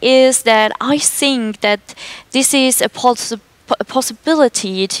monitoring is that I think that this is a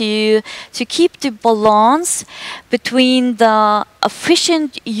possibility to keep the balance between the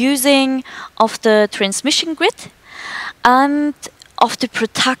efficient using of the transmission grid and of the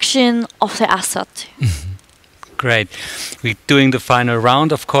protection of the asset. Great. We're doing the final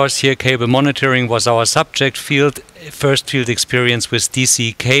round, of course. Here, cable monitoring was our subject field. First field experience with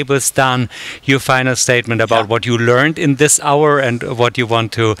DC cables done. Your final statement about what you learned in this hour and what you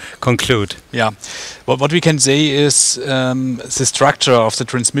want to conclude. Yeah. Well, what we can say is the structure of the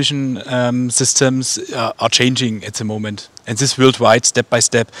transmission systems are changing at the moment. And this worldwide, step by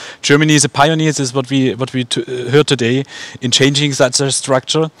step. Germany is a pioneer. This is what we heard today in changing such a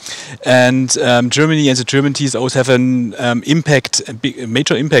structure. And Germany and the German TSOs have an impact, a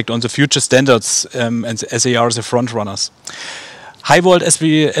major impact on the future standards, and as they are the front runners. HIGHVOLT,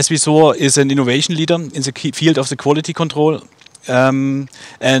 as we saw, is an innovation leader in the field of the quality control.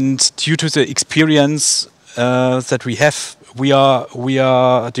 And due to the experience that we have, we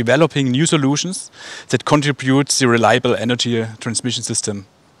are developing new solutions that contribute the reliable energy transmission system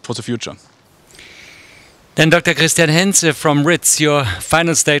for the future. Then Dr. Christian Henze from RITZ, your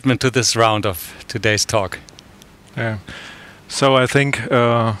final statement to this round of today's talk. Yeah. So I think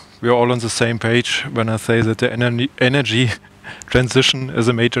we're all on the same page when I say that the energy transition is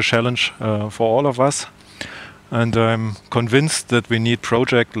a major challenge for all of us. And I'm convinced that we need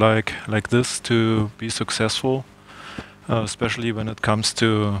projects like this to be successful, especially when it comes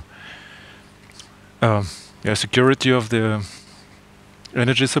to security of the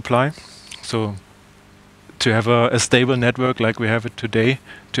energy supply. So to have a stable network like we have it today,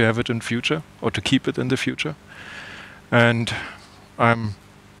 to have it in future, or to keep it in the future. And I'm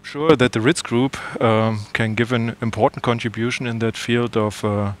sure that the RITZ group can give an important contribution in that field of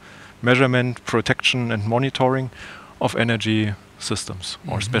measurement, protection and monitoring of energy systems,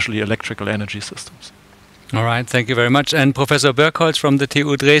 or especially electrical energy systems. All right, thank you very much. And Professor Birkholz from the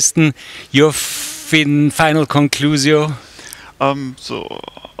TU Dresden, your final conclusio?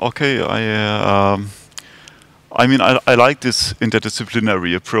 I mean, I like this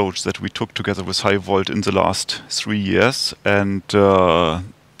interdisciplinary approach that we took together with HIGHVOLT in the last 3 years, and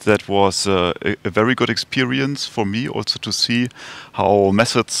that was a very good experience for me also to see how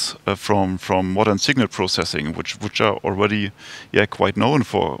methods from modern signal processing, which are already quite known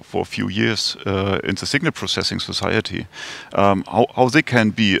for a few years in the signal processing society, how they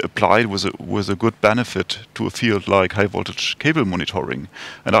can be applied with a good benefit to a field like high voltage cable monitoring.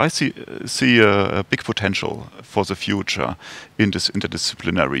 And I see a big potential for the future in this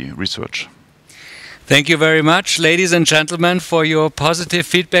interdisciplinary research. Thank you very much, ladies and gentlemen, for your positive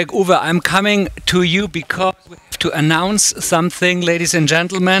feedback. Uwe, I'm coming to you because we have to announce something, ladies and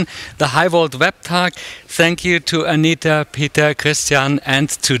gentlemen. The HIGHVOLT Web Talk. Thank you to Anita, Peter, Christian, and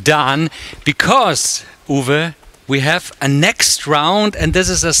to Dan, because, Uwe, we have a next round, and this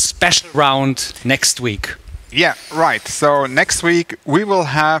is a special round next week. Yeah, right. So next week we will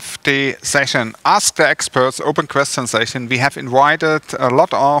have the session Ask the Experts, open question session. We have invited a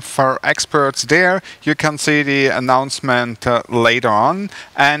lot of experts there. You can see the announcement later on.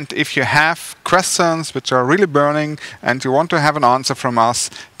 And if you have questions which are really burning and you want to have an answer from us,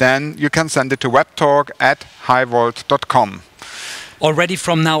 then you can send it to webtalk@highvolt.com. Already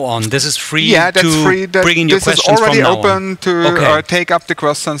from now on, this is free. Yeah, that's free. Bring in your questions from now on. This is already open to take up the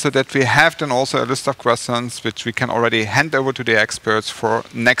questions, so that we have then also a list of questions which we can already hand over to the experts for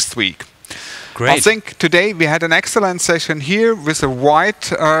next week. Great. I think today we had an excellent session here with a wide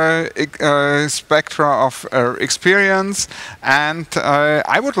spectrum of experience, and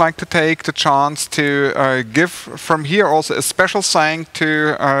I would like to take the chance to give from here also a special thanks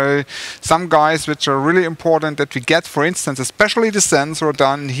to some guys which are really important that we get, for instance, especially the sensor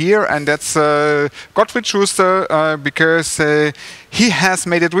done here, and that's Gottfried Schuster, because he has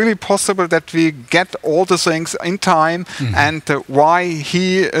made it really possible that we get all the things in time. And why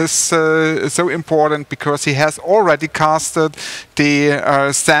he is so important, because he has already casted the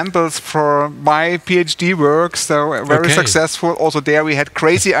samples for my PhD work, so very successful. Also there we had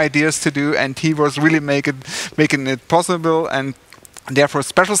crazy ideas to do, and he was really making it possible, and therefore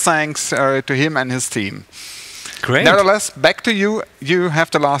special thanks to him and his team. Great. Nevertheless, back to you. You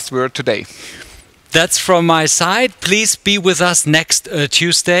have the last word today. That's from my side. Please be with us next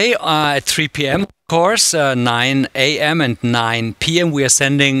Tuesday at 3 p.m. Of course, 9 a.m. and 9 p.m. We are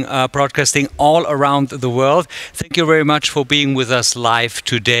sending broadcasting all around the world. Thank you very much for being with us live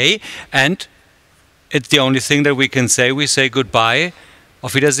today. And it's the only thing that we can say. We say goodbye.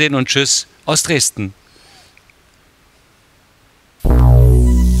 Auf Wiedersehen und Tschüss aus Dresden.